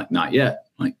 and like, not yet.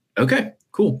 Like, okay,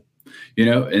 cool.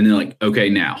 And then like, okay,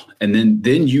 now, and then,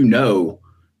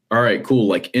 all right, cool.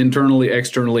 Like internally,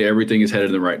 externally, everything is headed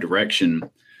in the right direction.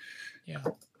 Yeah.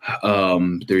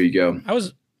 There you go. I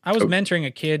was mentoring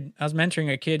a kid. I was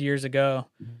mentoring a kid years ago.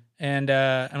 And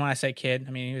when I say kid,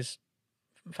 I mean, he was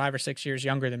 5 or 6 years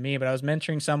younger than me, but I was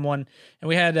mentoring someone, and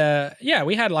we had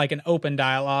like an open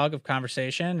dialogue of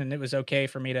conversation, and it was okay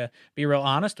for me to be real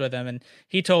honest with him. And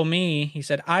he told me, he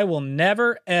said, I will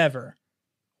never, ever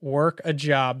work a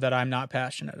job that I'm not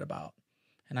passionate about.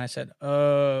 And I said,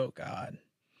 oh God,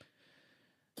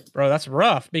 bro, that's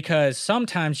rough, because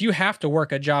sometimes you have to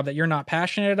work a job that you're not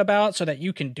passionate about so that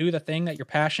you can do the thing that you're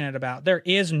passionate about. There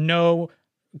is no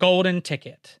golden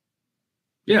ticket.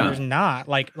 Yeah. There's not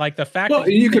like the fact that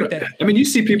you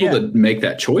see people that make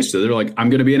that choice. So they're like, I'm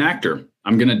going to be an actor.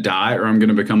 I'm going to die, or I'm going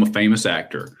to become a famous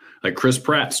actor. Like Chris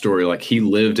Pratt's story, like he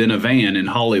lived in a van in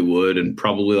Hollywood and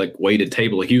probably like waited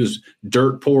table. Like he was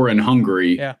dirt poor and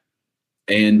hungry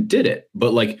and did it.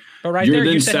 But like, you're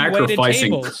then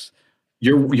sacrificing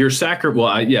you're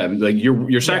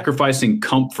sacrificing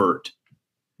comfort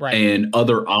and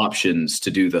other options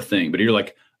to do the thing. But you're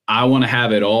like, I want to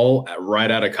have it all right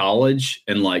out of college.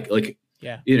 And like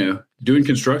doing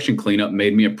construction cleanup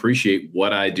made me appreciate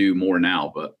what I do more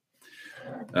now. But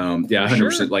 100%.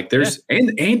 Sure. Like there's,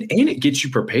 and it gets you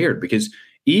prepared, because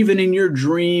even in your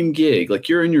dream gig, like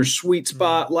you're in your sweet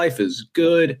spot, life is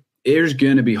good. There's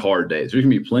going to be hard days. There's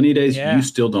going to be plenty of days you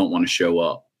still don't want to show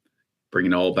up. Bring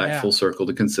it all back full circle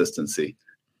to consistency.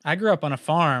 I grew up on a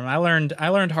farm. I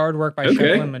learned hard work by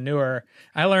shoveling manure.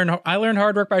 I learned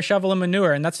hard work by shoveling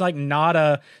manure, and that's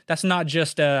not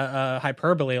just a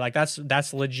hyperbole. Like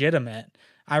that's legitimate.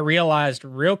 I realized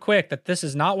real quick that this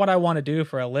is not what I want to do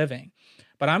for a living,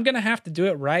 but I'm going to have to do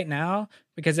it right now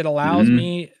because it allows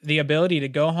me the ability to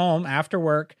go home after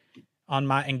work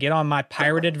and get on my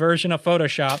pirated version of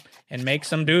Photoshop and make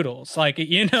some doodles,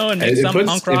 and make some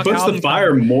punk rock album. It puts the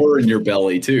fire more in your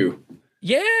belly too.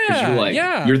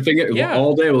 Yeah. You're thinking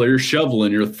all day while you're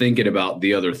shoveling, you're thinking about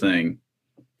the other thing.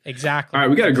 Exactly. All right.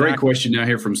 We got a great question now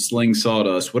here from Sling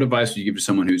Sawdust. What advice would you give to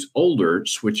someone who's older,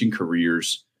 switching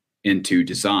careers into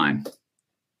design?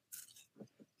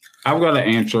 I've got an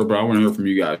answer, but I want to hear from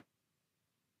you guys.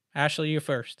 Ashley, you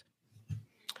first.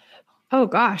 Oh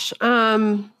gosh.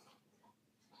 I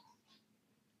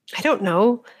don't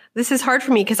know. This is hard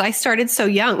for me because I started so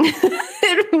young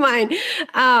in mine.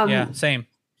 Same.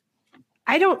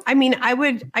 I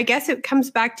guess it comes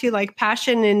back to like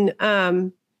passion and,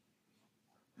 I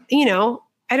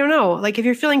don't know, like if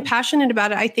you're feeling passionate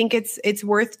about it, I think it's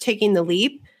worth taking the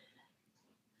leap.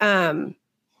 I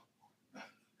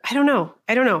don't know.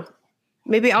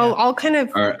 Maybe I'll kind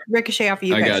of ricochet off of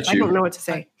you guys. I don't know what to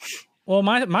say. Well,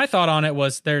 my thought on it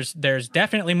was there's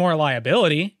definitely more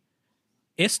liability.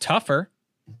 It's tougher.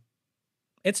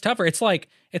 It's like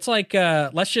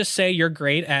let's just say you're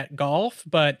great at golf,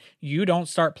 but you don't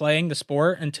start playing the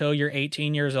sport until you're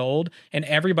 18 years old, and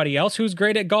everybody else who's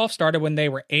great at golf started when they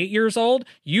were 8 years old.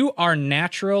 You are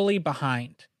naturally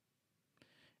behind.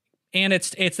 And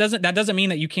that doesn't mean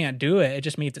that you can't do it. It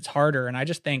just means it's harder. And I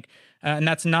just think, and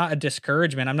that's not a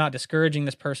discouragement. I'm not discouraging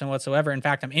this person whatsoever. In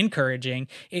fact, I'm encouraging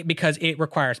it because it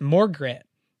requires more grit.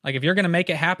 Like if you're going to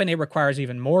make it happen, it requires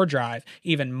even more drive,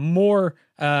 even more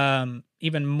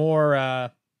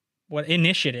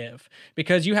initiative,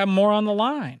 because you have more on the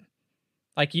line.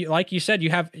 Like you said,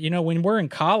 you have, when we're in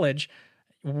college,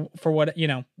 for what,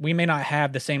 we may not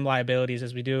have the same liabilities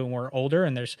as we do when we're older,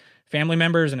 and there's family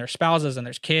members and there's spouses and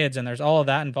there's kids and there's all of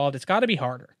that involved. It's got to be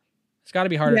harder. It's got to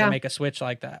be harder to make a switch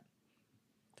like that.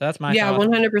 So that's my thought.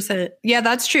 100%. Yeah,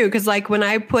 that's true. Cause like when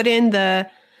I put in the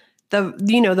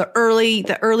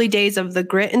early days of the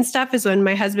grit and stuff is when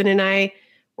my husband and I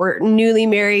were newly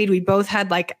married. We both had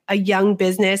like a young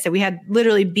business, and we had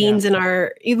literally beans in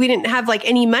we didn't have like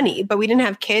any money, but we didn't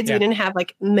have kids. We didn't have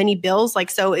like many bills.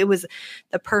 Like, so it was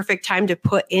the perfect time to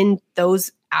put in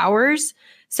those hours.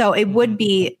 So it would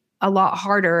be a lot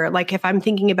harder. Like if I'm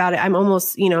thinking about it, I'm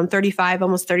almost, I'm 35,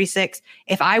 almost 36.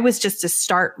 If I was just to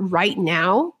start right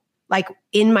now, like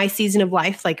in my season of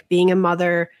life, like being a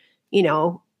mother,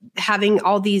 having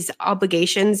all these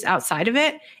obligations outside of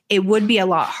it, it would be a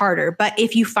lot harder. But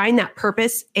if you find that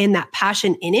purpose and that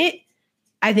passion in it,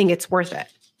 I think it's worth it.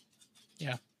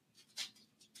 Yeah.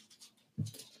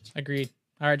 Agreed.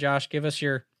 All right, Josh, give us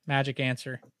your magic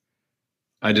answer.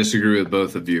 I disagree with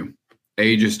both of you.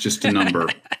 Age is just a number.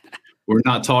 We're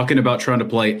not talking about trying to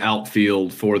play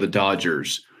outfield for the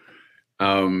Dodgers.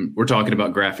 We're talking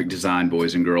about graphic design,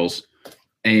 boys and girls.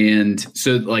 And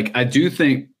so like, I do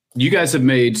think you guys have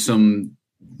made some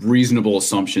reasonable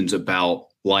assumptions about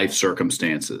life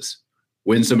circumstances.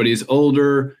 When somebody is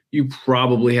older, you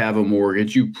probably have a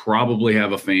mortgage, you probably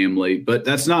have a family, but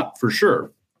that's not for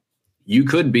sure. You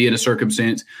could be in a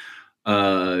circumstance,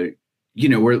 where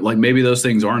like maybe those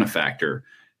things aren't a factor.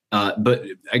 But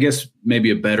I guess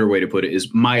maybe a better way to put it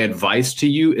is my advice to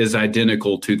you is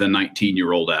identical to the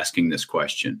 19-year-old asking this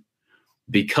question,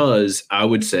 because I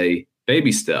would say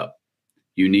baby step.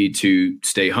 You need to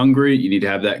stay hungry. You need to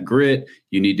have that grit.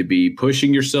 You need to be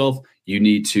pushing yourself. You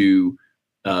need to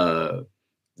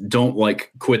don't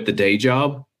like quit the day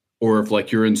job, or if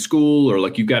like you're in school or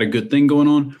like you've got a good thing going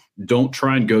on, don't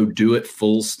try and go do it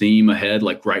full steam ahead.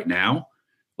 Like right now,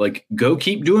 like go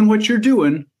keep doing what you're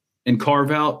doing and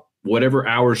carve out whatever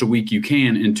hours a week you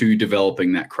can into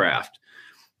developing that craft.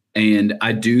 And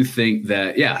I do think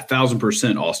that,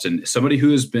 1,000%, Austin, somebody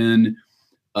who has been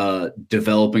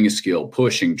developing a skill,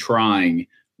 pushing, trying,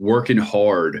 working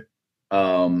hard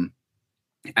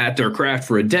at their craft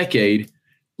for a decade,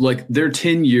 like they're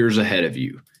 10 years ahead of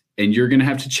you, and you're going to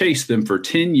have to chase them for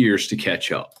 10 years to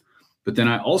catch up. But then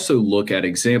I also look at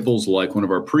examples like one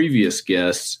of our previous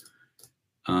guests,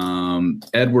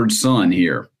 Edward's son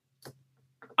here.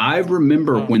 I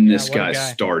remember when this guy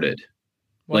started.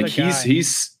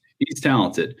 He's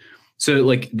talented. So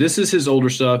like, this is his older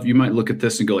stuff. You might look at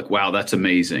this and go like, wow, that's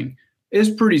amazing.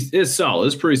 It's solid.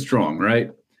 It's pretty strong,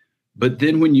 right? But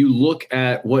then when you look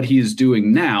at what he is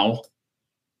doing now,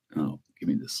 oh, give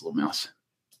me this little mouse.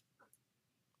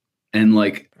 And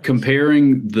like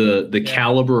comparing the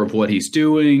caliber of what he's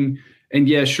doing, and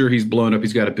yeah, sure, he's blown up.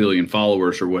 He's got 1 billion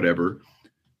followers or whatever.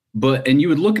 But, and you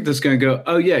would look at this guy and go,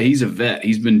 oh yeah, he's a vet.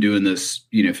 He's been doing this,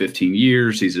 15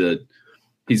 years. He's a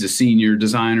senior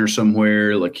designer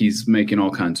somewhere. Like, he's making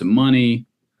all kinds of money.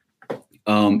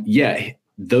 Yeah,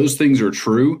 those things are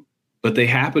true, but they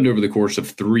happened over the course of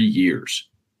 3 years.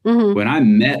 Mm-hmm. When I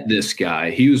met this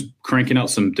guy, he was cranking out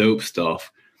some dope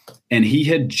stuff, and he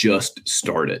had just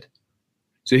started.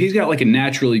 So he's got like a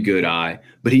naturally good eye,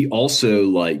 but he also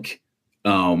like,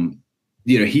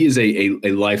 he is a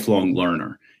lifelong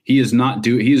learner. He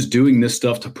is doing this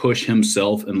stuff to push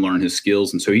himself and learn his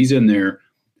skills. And so he's in there,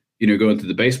 going through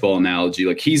the baseball analogy,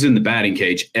 like he's in the batting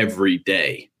cage every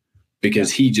day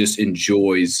because he just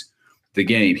enjoys the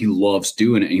game. He loves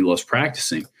doing it and he loves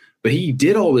practicing. But he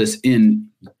did all this in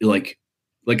like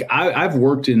I've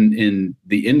worked in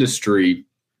the industry.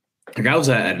 Like, I was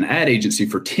at an ad agency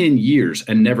for 10 years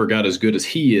and never got as good as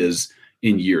he is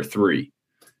in year 3.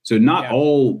 So not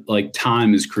all like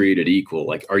time is created equal.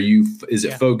 Like, is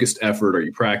it focused effort? Are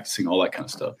you practicing? All that kind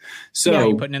of stuff. So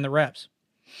you're putting in the reps.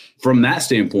 From that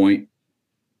standpoint,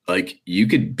 like, you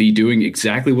could be doing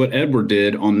exactly what Edward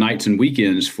did on nights and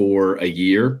weekends for a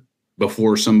year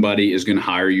before somebody is going to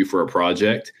hire you for a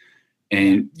project,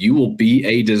 and you will be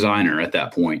a designer at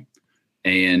that point.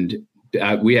 And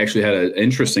we actually had an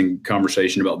interesting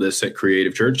conversation about this at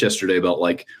Creative Church yesterday about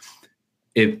like,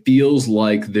 it feels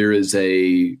like there is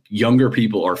younger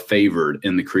people are favored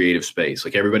in the creative space.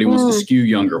 Like, everybody wants to skew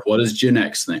younger. What does Gen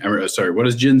X think? What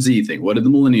does Gen Z think? What do the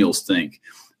millennials think?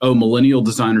 Oh, millennial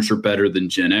designers are better than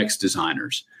Gen X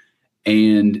designers.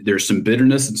 And there's some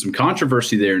bitterness and some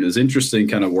controversy there. And it's interesting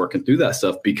kind of working through that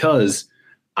stuff, because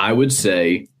I would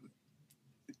say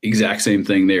exact same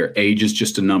thing there. Age is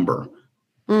just a number.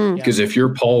 Because if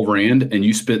you're Paul Rand and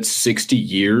you spent 60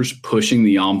 years pushing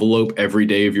the envelope every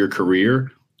day of your career,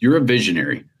 you're a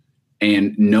visionary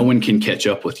and no one can catch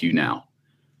up with you now.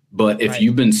 But if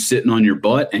you've been sitting on your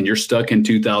butt and you're stuck in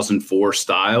 2004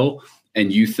 style,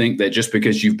 and you think that just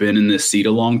because you've been in this seat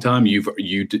a long time,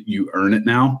 you earn it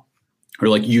now, or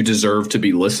like you deserve to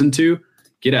be listened to,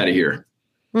 get out of here.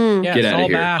 Get out of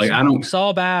here. Bass,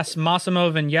 Saul Bass,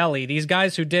 Massimo Vignelli, these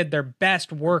guys who did their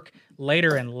best work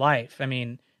later in life. I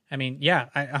mean, yeah,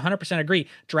 I 100% agree.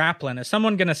 Draplin, is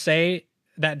someone going to say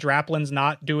that Draplin's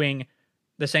not doing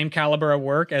the same caliber of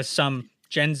work as some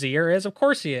Gen Zer is? Of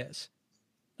course he is.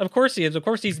 Of course he is. Of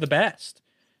course he's the best.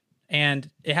 And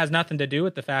it has nothing to do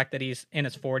with the fact that he's in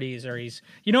his 40s or he's,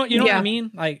 you know what I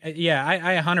mean? Like, yeah,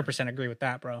 I 100% agree with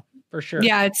that, bro. For sure.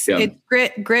 Yeah, it's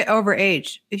grit over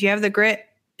age. If you have the grit,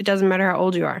 it doesn't matter how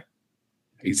old you are.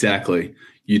 Exactly.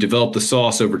 You develop the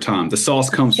sauce over time. The sauce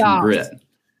comes from grit.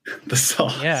 The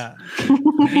sauce. Yeah.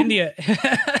 India.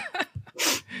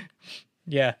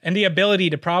 Yeah. And the ability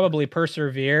to probably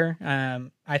persevere.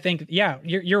 I think,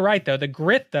 you're right though. The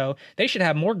grit though, they should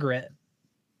have more grit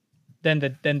than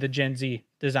the Gen Z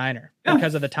designer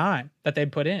because of the time that they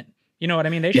put in. You know what I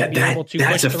mean? They should be able to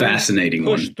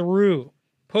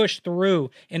push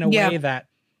through in a way that,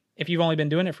 if you've only been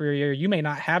doing it for a year, you may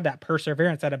not have that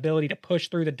perseverance, that ability to push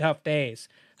through the tough days,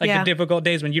 like the difficult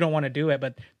days when you don't want to do it.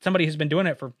 But somebody who's been doing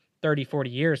it for 30, 40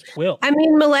 years will. I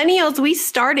mean, millennials, we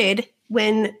started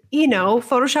when,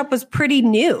 Photoshop was pretty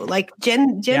new. Like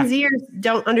Gen Zers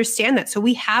don't understand that. So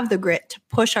we have the grit to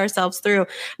push ourselves through. I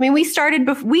mean, we started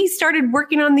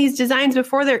working on these designs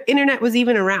before their internet was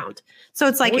even around. So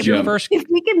it's like, if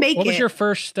we can make it. What was your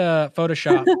first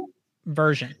Photoshop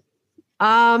version?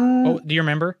 Do you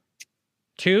remember?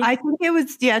 2? I think it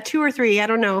was 2 or 3. I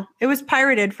don't know. It was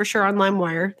pirated for sure on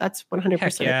LimeWire. That's 100%.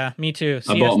 Heck yeah, me too.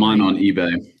 I bought mine on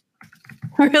eBay.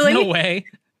 Really? No way.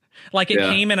 Like it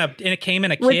came in a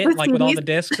kit, like with all the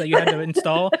discs that you had to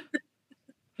install.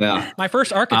 Yeah. My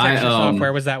first architecture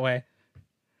software was that way.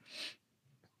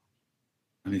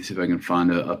 Let me see if I can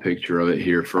find a picture of it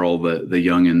here for all the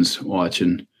youngins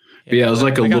watching. But it was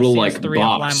like a little like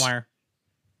box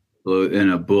in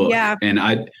a book. Yeah. And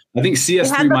I think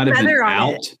CS3 might have been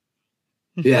out.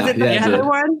 Yeah. Was it the other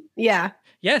one? Yeah.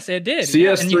 Yes, it did.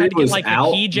 CS3 and you had to get like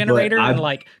out, the key generator and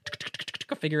like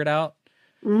figure it out.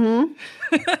 Mm-hmm.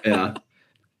 Yeah.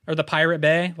 Or the Pirate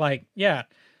Bay. Like, yeah.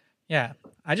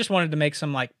 I just wanted to make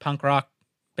some like punk rock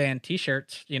band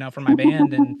t-shirts, for my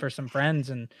band and for some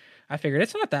friends. And I figured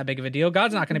it's not that big of a deal.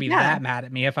 God's not going to be that mad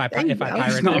at me if I pirate.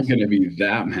 He's not going to be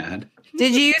that mad.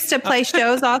 Did you used to play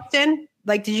shows, Austin?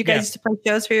 Like, did you guys used to play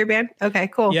shows for your band? Okay,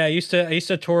 cool. Yeah, I used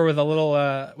to tour with a little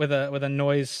with a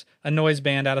noise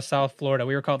band out of South Florida.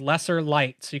 We were called Lesser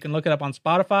Lights. You can look it up on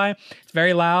Spotify. It's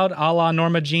very loud, a la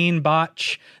Norma Jean,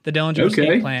 Botch, the Dillinger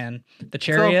Escape Plan, the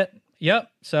Chariot. Cool.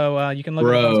 Yep. So you can look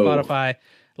it up on Spotify.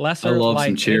 Lesser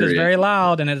Lights. It is very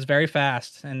loud and it is very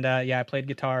fast. And I played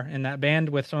guitar in that band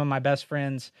with some of my best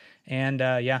friends. And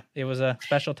it was a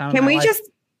special time.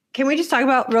 Can we just talk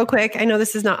about real quick? I know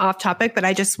this is not off topic, but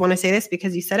I just want to say this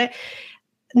because you said it.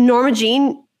 Norma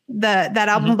Jean, that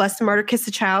album, Bless the Martyr, Kiss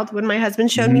the Child, when my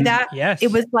husband showed me that,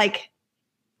 it was like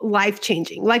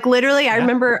life-changing. Like literally, I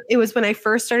remember it was when I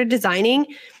first started designing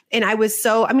and I was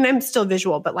I'm still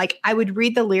visual, but like I would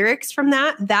read the lyrics from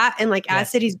that and like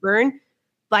As Cities Burn,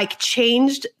 like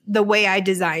changed the way I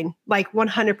design, like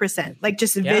 100%. Like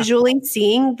just visually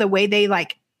seeing the way they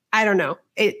like, I don't know,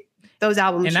 those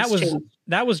albums. And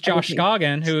that was Josh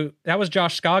Scoggin, who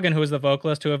was the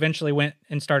vocalist who eventually went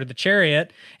and started the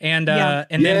Chariot. And then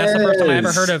that's the first time I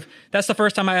ever heard of. That's the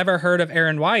first time I ever heard of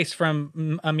Aaron Weiss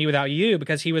from Me Without You,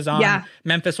 because he was on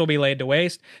Memphis Will Be Laid to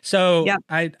Waste. So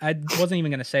I wasn't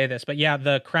even going to say this, but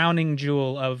the crowning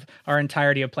jewel of our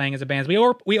entirety of playing as a band.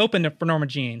 We opened for Norma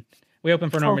Jean. We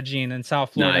opened for Norma Jean in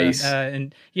South Florida,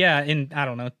 in I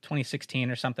don't know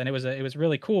 2016 or something. It was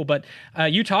really cool. But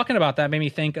you talking about that made me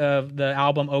think of the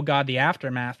album "Oh God, the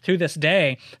Aftermath." To this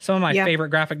day, some of my favorite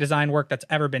graphic design work that's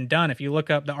ever been done. If you look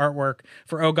up the artwork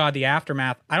for "Oh God, the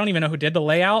Aftermath," I don't even know who did the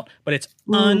layout, but it's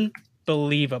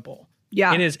unbelievable.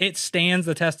 Yeah, it is. It stands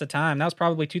the test of time. That was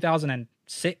probably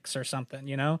 2006 or something,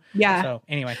 Yeah. So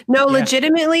anyway,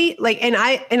 legitimately, like, and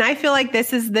I feel like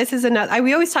this is another.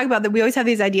 We always talk about that. We always have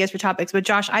these ideas for topics, but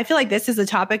Josh, I feel like this is a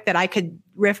topic that I could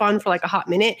riff on for like a hot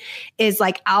minute. Is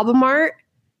like album art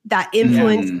that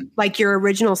influenced like your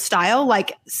original style.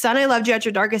 Like "Son, I Loved You at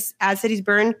Your Darkest," "As Cities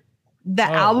Burn." The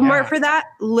album art for that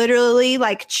literally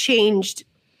like changed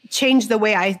the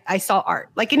way I saw art.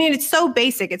 Like, I mean, it's so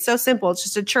basic. It's so simple. It's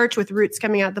just a church with roots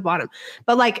coming out the bottom.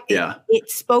 But like, it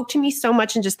spoke to me so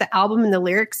much, and just the album and the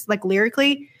lyrics, like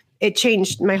lyrically, it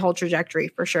changed my whole trajectory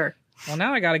for sure. Well,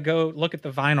 now I got to go look at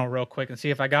the vinyl real quick and see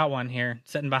if I got one here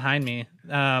sitting behind me.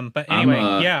 But anyway,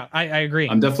 I agree.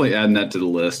 I'm definitely adding that to the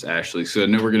list, Ashley. So I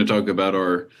know we're going to talk about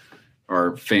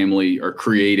our family, our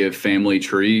creative family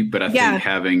tree, but I think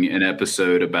having an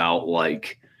episode about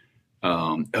like,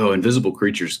 Invisible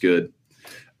Creature's good.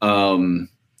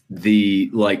 The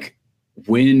like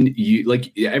when you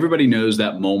like everybody knows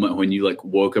that moment when you like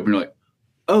woke up and you're like,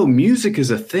 oh, music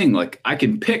is a thing. Like I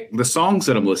can pick the songs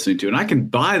that I'm listening to and I can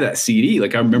buy that CD.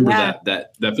 Like I remember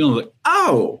that feeling like,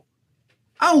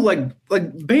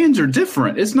 like bands are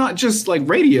different. It's not just like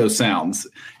radio sounds,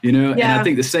 And I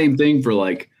think the same thing for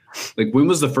like when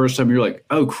was the first time you're like,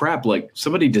 oh crap, like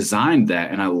somebody designed that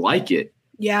and I like it.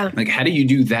 Yeah. Like, how do you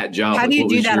do that job? How do you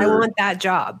do that? I want that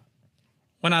job.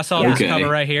 When I saw this cover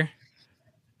right here,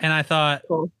 and I thought,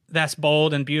 that's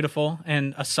bold and beautiful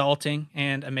and assaulting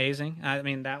and amazing. I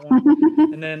mean, that one.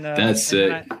 And then that's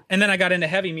sick. And then I got into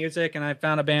heavy music, and I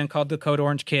found a band called the Code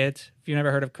Orange Kids. If you've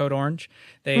never heard of Code Orange,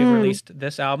 they released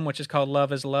this album, which is called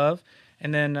Love Is Love.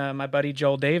 And then my buddy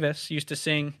Joel Davis used to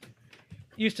sing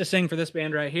for this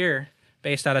band right here,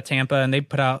 based out of Tampa, and they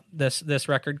put out this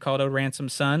record called "Oh Ransom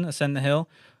Son," Ascend the Hill,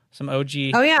 some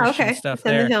OG Christian stuff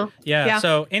Ascend there. The Hill. Yeah.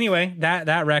 So anyway,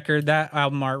 that record, that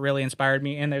album art really inspired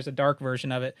me, and there's a dark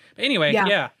version of it. But anyway,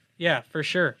 yeah, for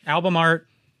sure. Album art.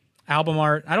 I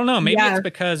don't know. Maybe it's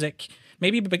because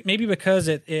maybe because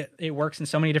it works in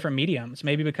so many different mediums.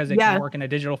 Maybe because it can work in a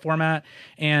digital format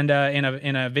and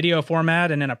in a video format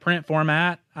and in a print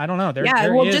format. I don't know. There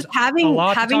is just having a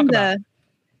lot to talk about.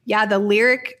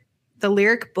 The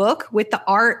lyric book with the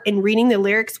art and reading the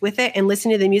lyrics with it and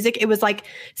listening to the music, it was like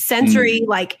sensory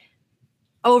like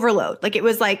overload. Like it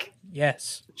was like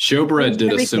Showbread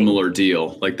did a similar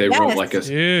deal. Like they wrote like a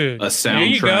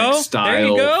soundtrack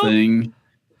style thing,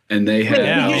 and they had.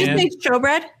 Did you just say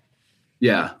Showbread?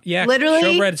 Yeah, literally.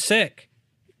 Showbread's sick.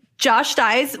 Josh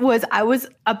Dyes I was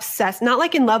obsessed, not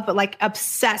like in love, but like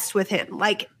obsessed with him.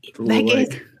 Like literally,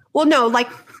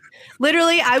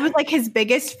 I was like his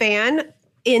biggest fan.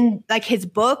 In like his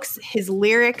books, his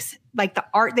lyrics, like the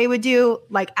art they would do,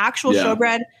 like actual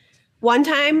Showbread. One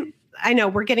time, I know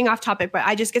we're getting off topic, but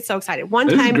I just get so excited. One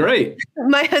time, great.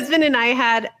 My husband and I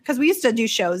had, because we used to do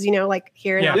shows, like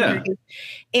here in Albuquerque,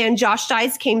 and Josh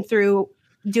Dyes came through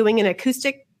doing an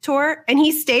acoustic tour, and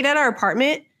he stayed at our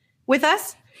apartment with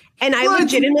us, and I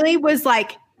legitimately was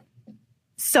like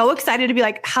so excited to be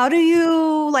like, how do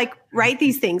you like write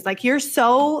these things? Like, you're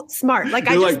so smart. Like,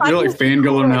 you're like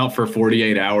fangirling out for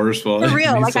 48 hours. For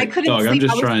real. Like, I couldn't sleep. I'm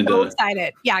just trying to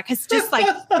excited. Yeah. Cause just like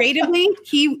creatively,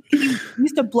 he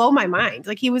used to blow my mind.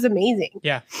 Like, he was amazing.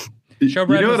 Yeah.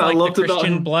 Showbread was like the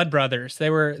Christian Blood Brothers.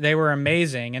 They were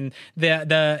amazing. And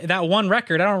that one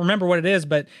record, I don't remember what it is,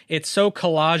 but it's so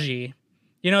collage-y.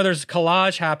 You know, there's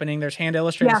collage happening. There's hand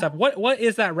illustrated stuff. What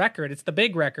is that record? It's the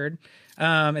big record.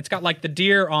 It's got like the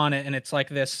deer on it, and it's like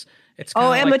this. It's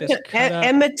kind of like this.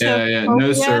 Yeah.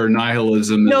 No, sir.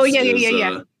 Nihilism. No,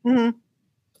 yeah. Mm-hmm.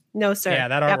 No, sir. Yeah,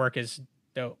 that artwork is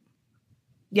dope.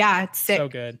 Yeah, it's sick. So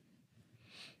good.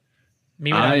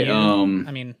 Me Without You.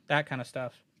 I mean, that kind of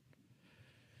stuff.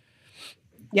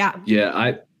 Yeah. Yeah.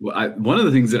 I one of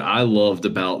the things that I loved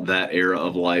about that era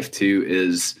of life too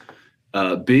is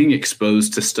being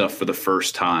exposed to stuff for the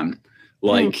first time.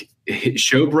 Like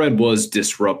Showbread was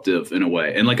disruptive in a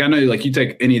way. And like, I know like you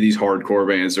take any of these hardcore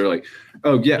bands, they're like,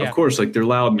 oh yeah, of course, like they're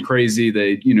loud and crazy.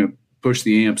 They, push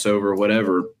the amps over,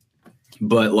 whatever.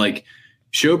 But like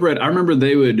Showbread, I remember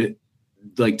they would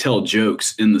like tell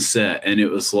jokes in the set, and it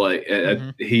was like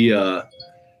it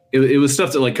was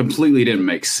stuff that like completely didn't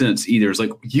make sense either. It's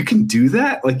like, you can do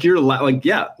that? Like you're like,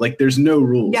 yeah, like there's no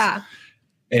rules. Yeah.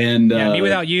 And Me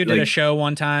Without You did a show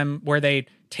one time where they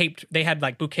had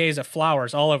like bouquets of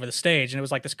flowers all over the stage, and it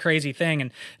was like this crazy thing,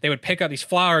 and they would pick up these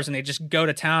flowers and they just go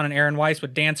to town, and Aaron Weiss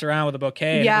would dance around with a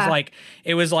bouquet. And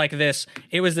it was like this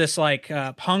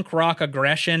punk rock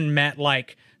aggression met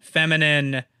like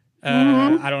feminine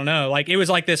I don't know, like it was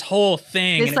like this whole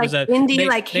thing. This and it was like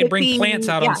indie, they bring plants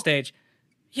out on stage.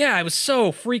 Yeah, it was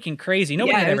so freaking crazy.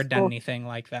 Nobody had ever done anything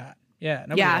like that. Yeah,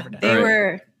 nobody had ever done. They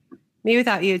were Me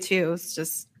Without You too. It was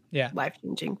just life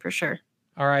changing for sure.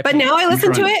 All right, but now I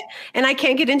listen to it and I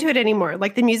can't get into it anymore.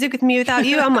 Like the music with Me Without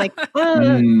You, I'm like,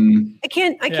 I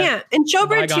can't. And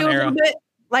Showbread too, a little bit.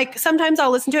 Like sometimes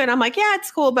I'll listen to it and I'm like, yeah,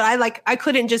 it's cool, but I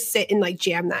couldn't just sit and like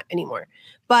jam that anymore.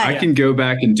 But I can go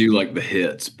back and do like the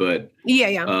hits, but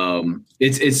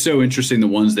it's so interesting, the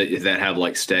ones that have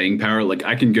like staying power. Like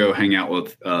I can go hang out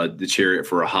with the Chariot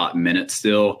for a hot minute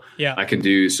still. Yeah, I can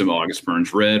do some August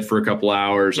Burns Red for a couple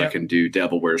hours. I can do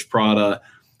Devil Wears Prada.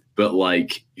 But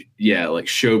like, like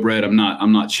Showbread, I'm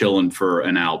not chilling for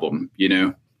an album,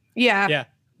 Yeah.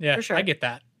 Yeah. For sure. I get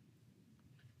that.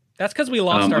 That's because we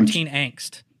lost our teen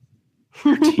angst.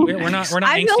 We're not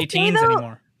angsty teens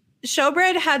anymore.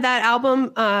 Showbread had that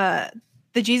album,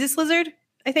 The Jesus Lizard,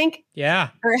 I think. Yeah.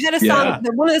 Or it had a song.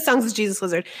 One of the songs is Jesus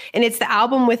Lizard, and it's the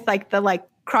album with like the like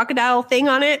crocodile thing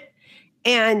on it.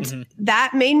 And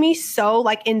that made me so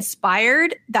like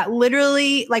inspired that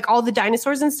literally like all the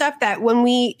dinosaurs and stuff, that when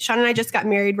Sean and I just got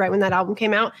married right when that album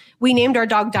came out, we named our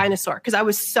dog Dinosaur because I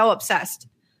was so obsessed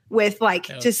with like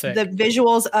just the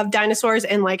visuals of dinosaurs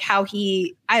and like how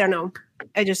he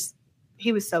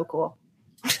was so cool.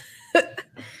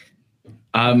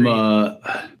 I'm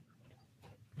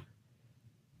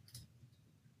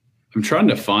trying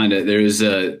to find it. There's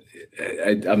I'm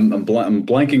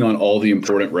blanking on all the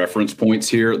important reference points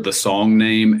here, the song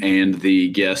name and the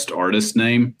guest artist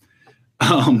name.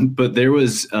 But there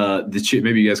was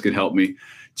maybe you guys could help me.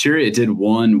 Chariot did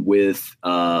one with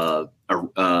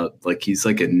like he's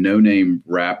like a no-name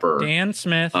rapper. Dan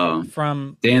Smith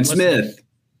from Dan Smith.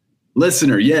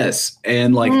 Listener, yes.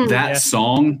 And like that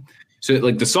song. So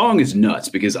like the song is nuts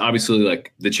because obviously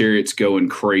like the Chariot's going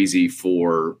crazy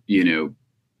for,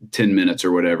 10 minutes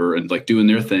or whatever and like doing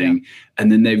their thing.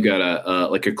 And then they've got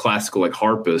a classical like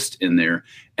harpist in there.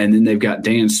 And then they've got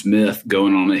Dan Smith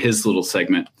going on his little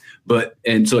segment.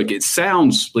 And so like it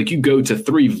sounds like you go to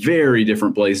three very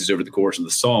different places over the course of the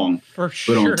song. For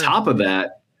sure. But on top of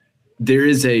that, there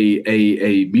is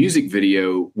a music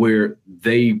video where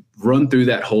they run through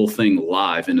that whole thing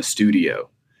live in a studio.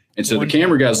 And so the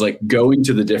camera guy's like going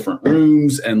to the different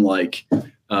rooms and like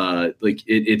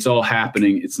it's all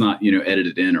happening. It's not,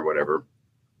 edited in or whatever.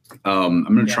 I'm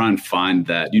going to try and find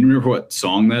that. Do you remember what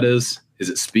song that is? Is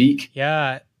it Speak?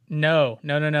 Yeah. No.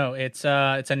 It's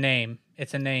a name.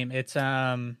 It's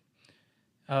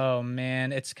oh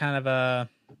man, it's kind of a,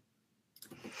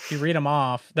 if you read them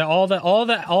off, all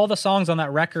the songs on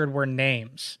that record were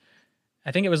names.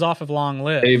 I think it was off of Long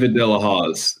Live. David De La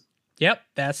Hoz. Yep.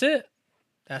 That's it.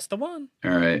 That's the one.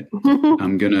 All right.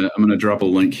 I'm gonna drop a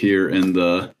link here in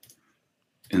the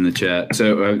chat.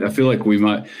 So I feel like we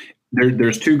might.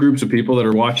 There's two groups of people that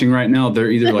are watching right now. They're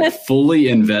either like fully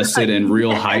invested and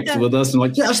real hyped with us and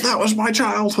like, yes, that was my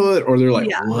childhood, or they're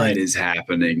like, what is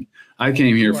happening? I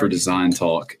came here for design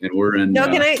talk, and we're in. No,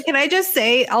 can I just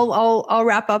say I'll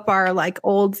wrap up our like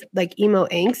old like emo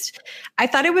angst. I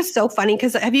thought it was so funny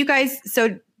because have you guys?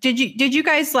 So Did you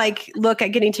guys like look at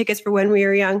getting tickets for When We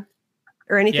Were Young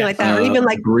or anything like that? Or even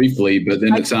like briefly, but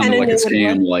then it sounded like a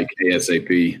scam, like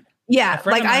ASAP. Yeah,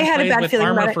 like I had a bad feeling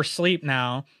Armor about it. for Sleep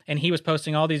now, and he was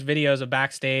posting all these videos of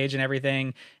backstage and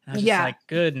everything. And I was just like,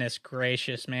 goodness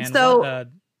gracious, man. So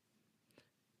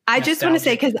I just want to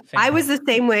say, because I was the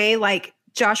same way, like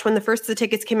Josh, when the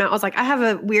tickets came out, I was like, I have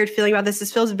a weird feeling about this.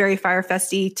 This feels very Fyre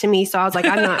Festy to me. So I was like,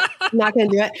 I'm not going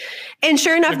to do it. And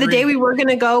sure enough, the day we were going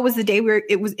to go was the day where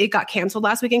it got canceled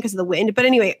last weekend because of the wind. But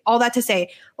anyway, all that to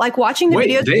say, like watching the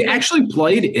videos. They actually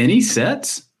played any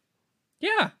sets?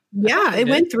 Yeah. Yeah, it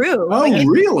went through. Oh, like,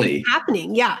 really?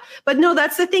 Happening. Yeah. But no,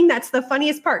 that's the thing. That's the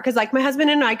funniest part. Cause like my husband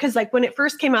and I, cause like when it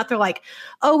first came out, they're like,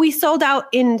 oh, we sold out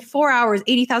in 4 hours,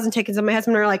 80,000 tickets. And my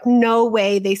husband and I are like, no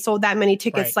way they sold that many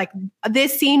tickets. Right. Like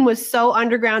this scene was so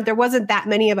underground. There wasn't that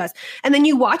many of us. And then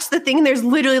you watch the thing and there's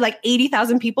literally like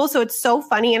 80,000 people. So it's so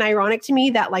funny and ironic to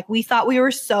me that like, we thought we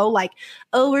were so like,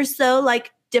 oh, we're so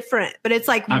like different, but it's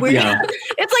like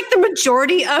it's like the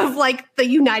majority of like the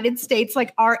United States,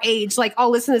 like our age, like all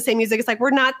listen to the same music. It's like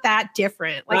we're not that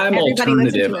different. Like I'm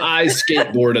alternative. I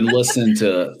skateboard and listen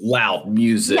to loud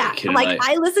music. Yeah, like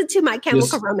I listen to My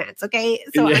Chemical Romance. Okay,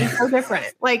 so I'm so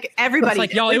different. Like everybody. It's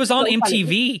like y'all, it was on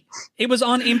MTV. It was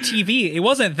on MTV. It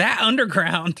wasn't that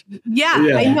underground. Yeah.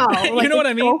 I know. Like, you know what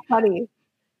I mean? So funny.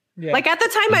 Yeah. Like at the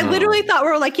time, I literally thought we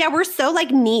were like, yeah, we're so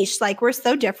like niche, like we're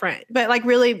so different, but like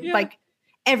really like.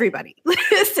 Everybody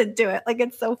listen to it. Like,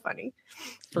 it's so funny.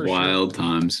 Wild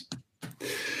times.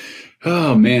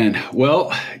 Oh, man.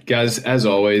 Well, guys, as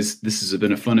always, this has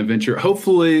been a fun adventure.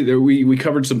 Hopefully we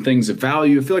covered some things of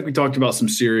value. I feel like we talked about some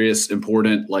serious,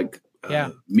 important, like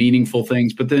meaningful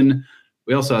things, but then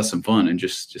we also have some fun and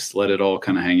just let it all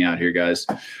kind of hang out here, guys.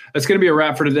 That's going to be a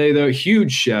wrap for today, though.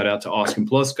 Huge shout out to Austin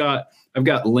Pluskot. I've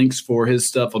got links for his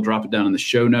stuff. I'll drop it down in the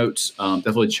show notes.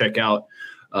 Definitely check out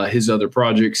his other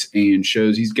projects and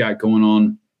shows he's got going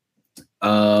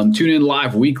on. Tune in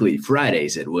live weekly,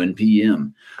 Fridays at 1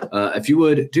 p.m. If you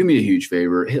would, do me a huge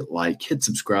favor, hit like, hit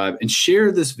subscribe, and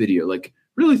share this video. Like,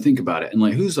 really think about it. And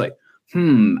like, who's like,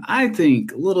 I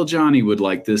think Little Johnny would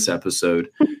like this episode.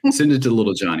 Send it to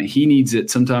Little Johnny. He needs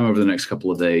it sometime over the next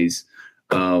couple of days.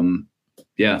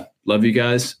 Yeah, love you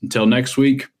guys. Until next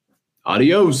week,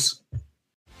 adios.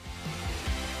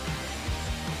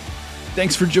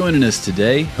 Thanks for joining us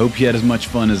today. Hope you had as much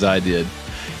fun as I did.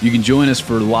 You can join us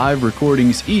for live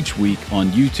recordings each week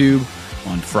on YouTube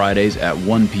on Fridays at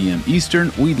 1 p.m.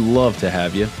 Eastern. We'd love to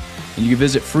have you. And you can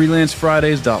visit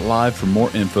freelancefridays.live for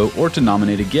more info or to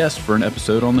nominate a guest for an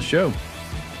episode on the show.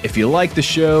 If you like the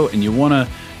show and you want to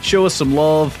show us some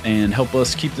love and help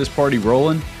us keep this party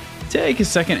rolling, take a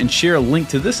second and share a link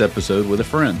to this episode with a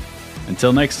friend.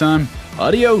 Until next time,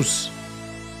 adios.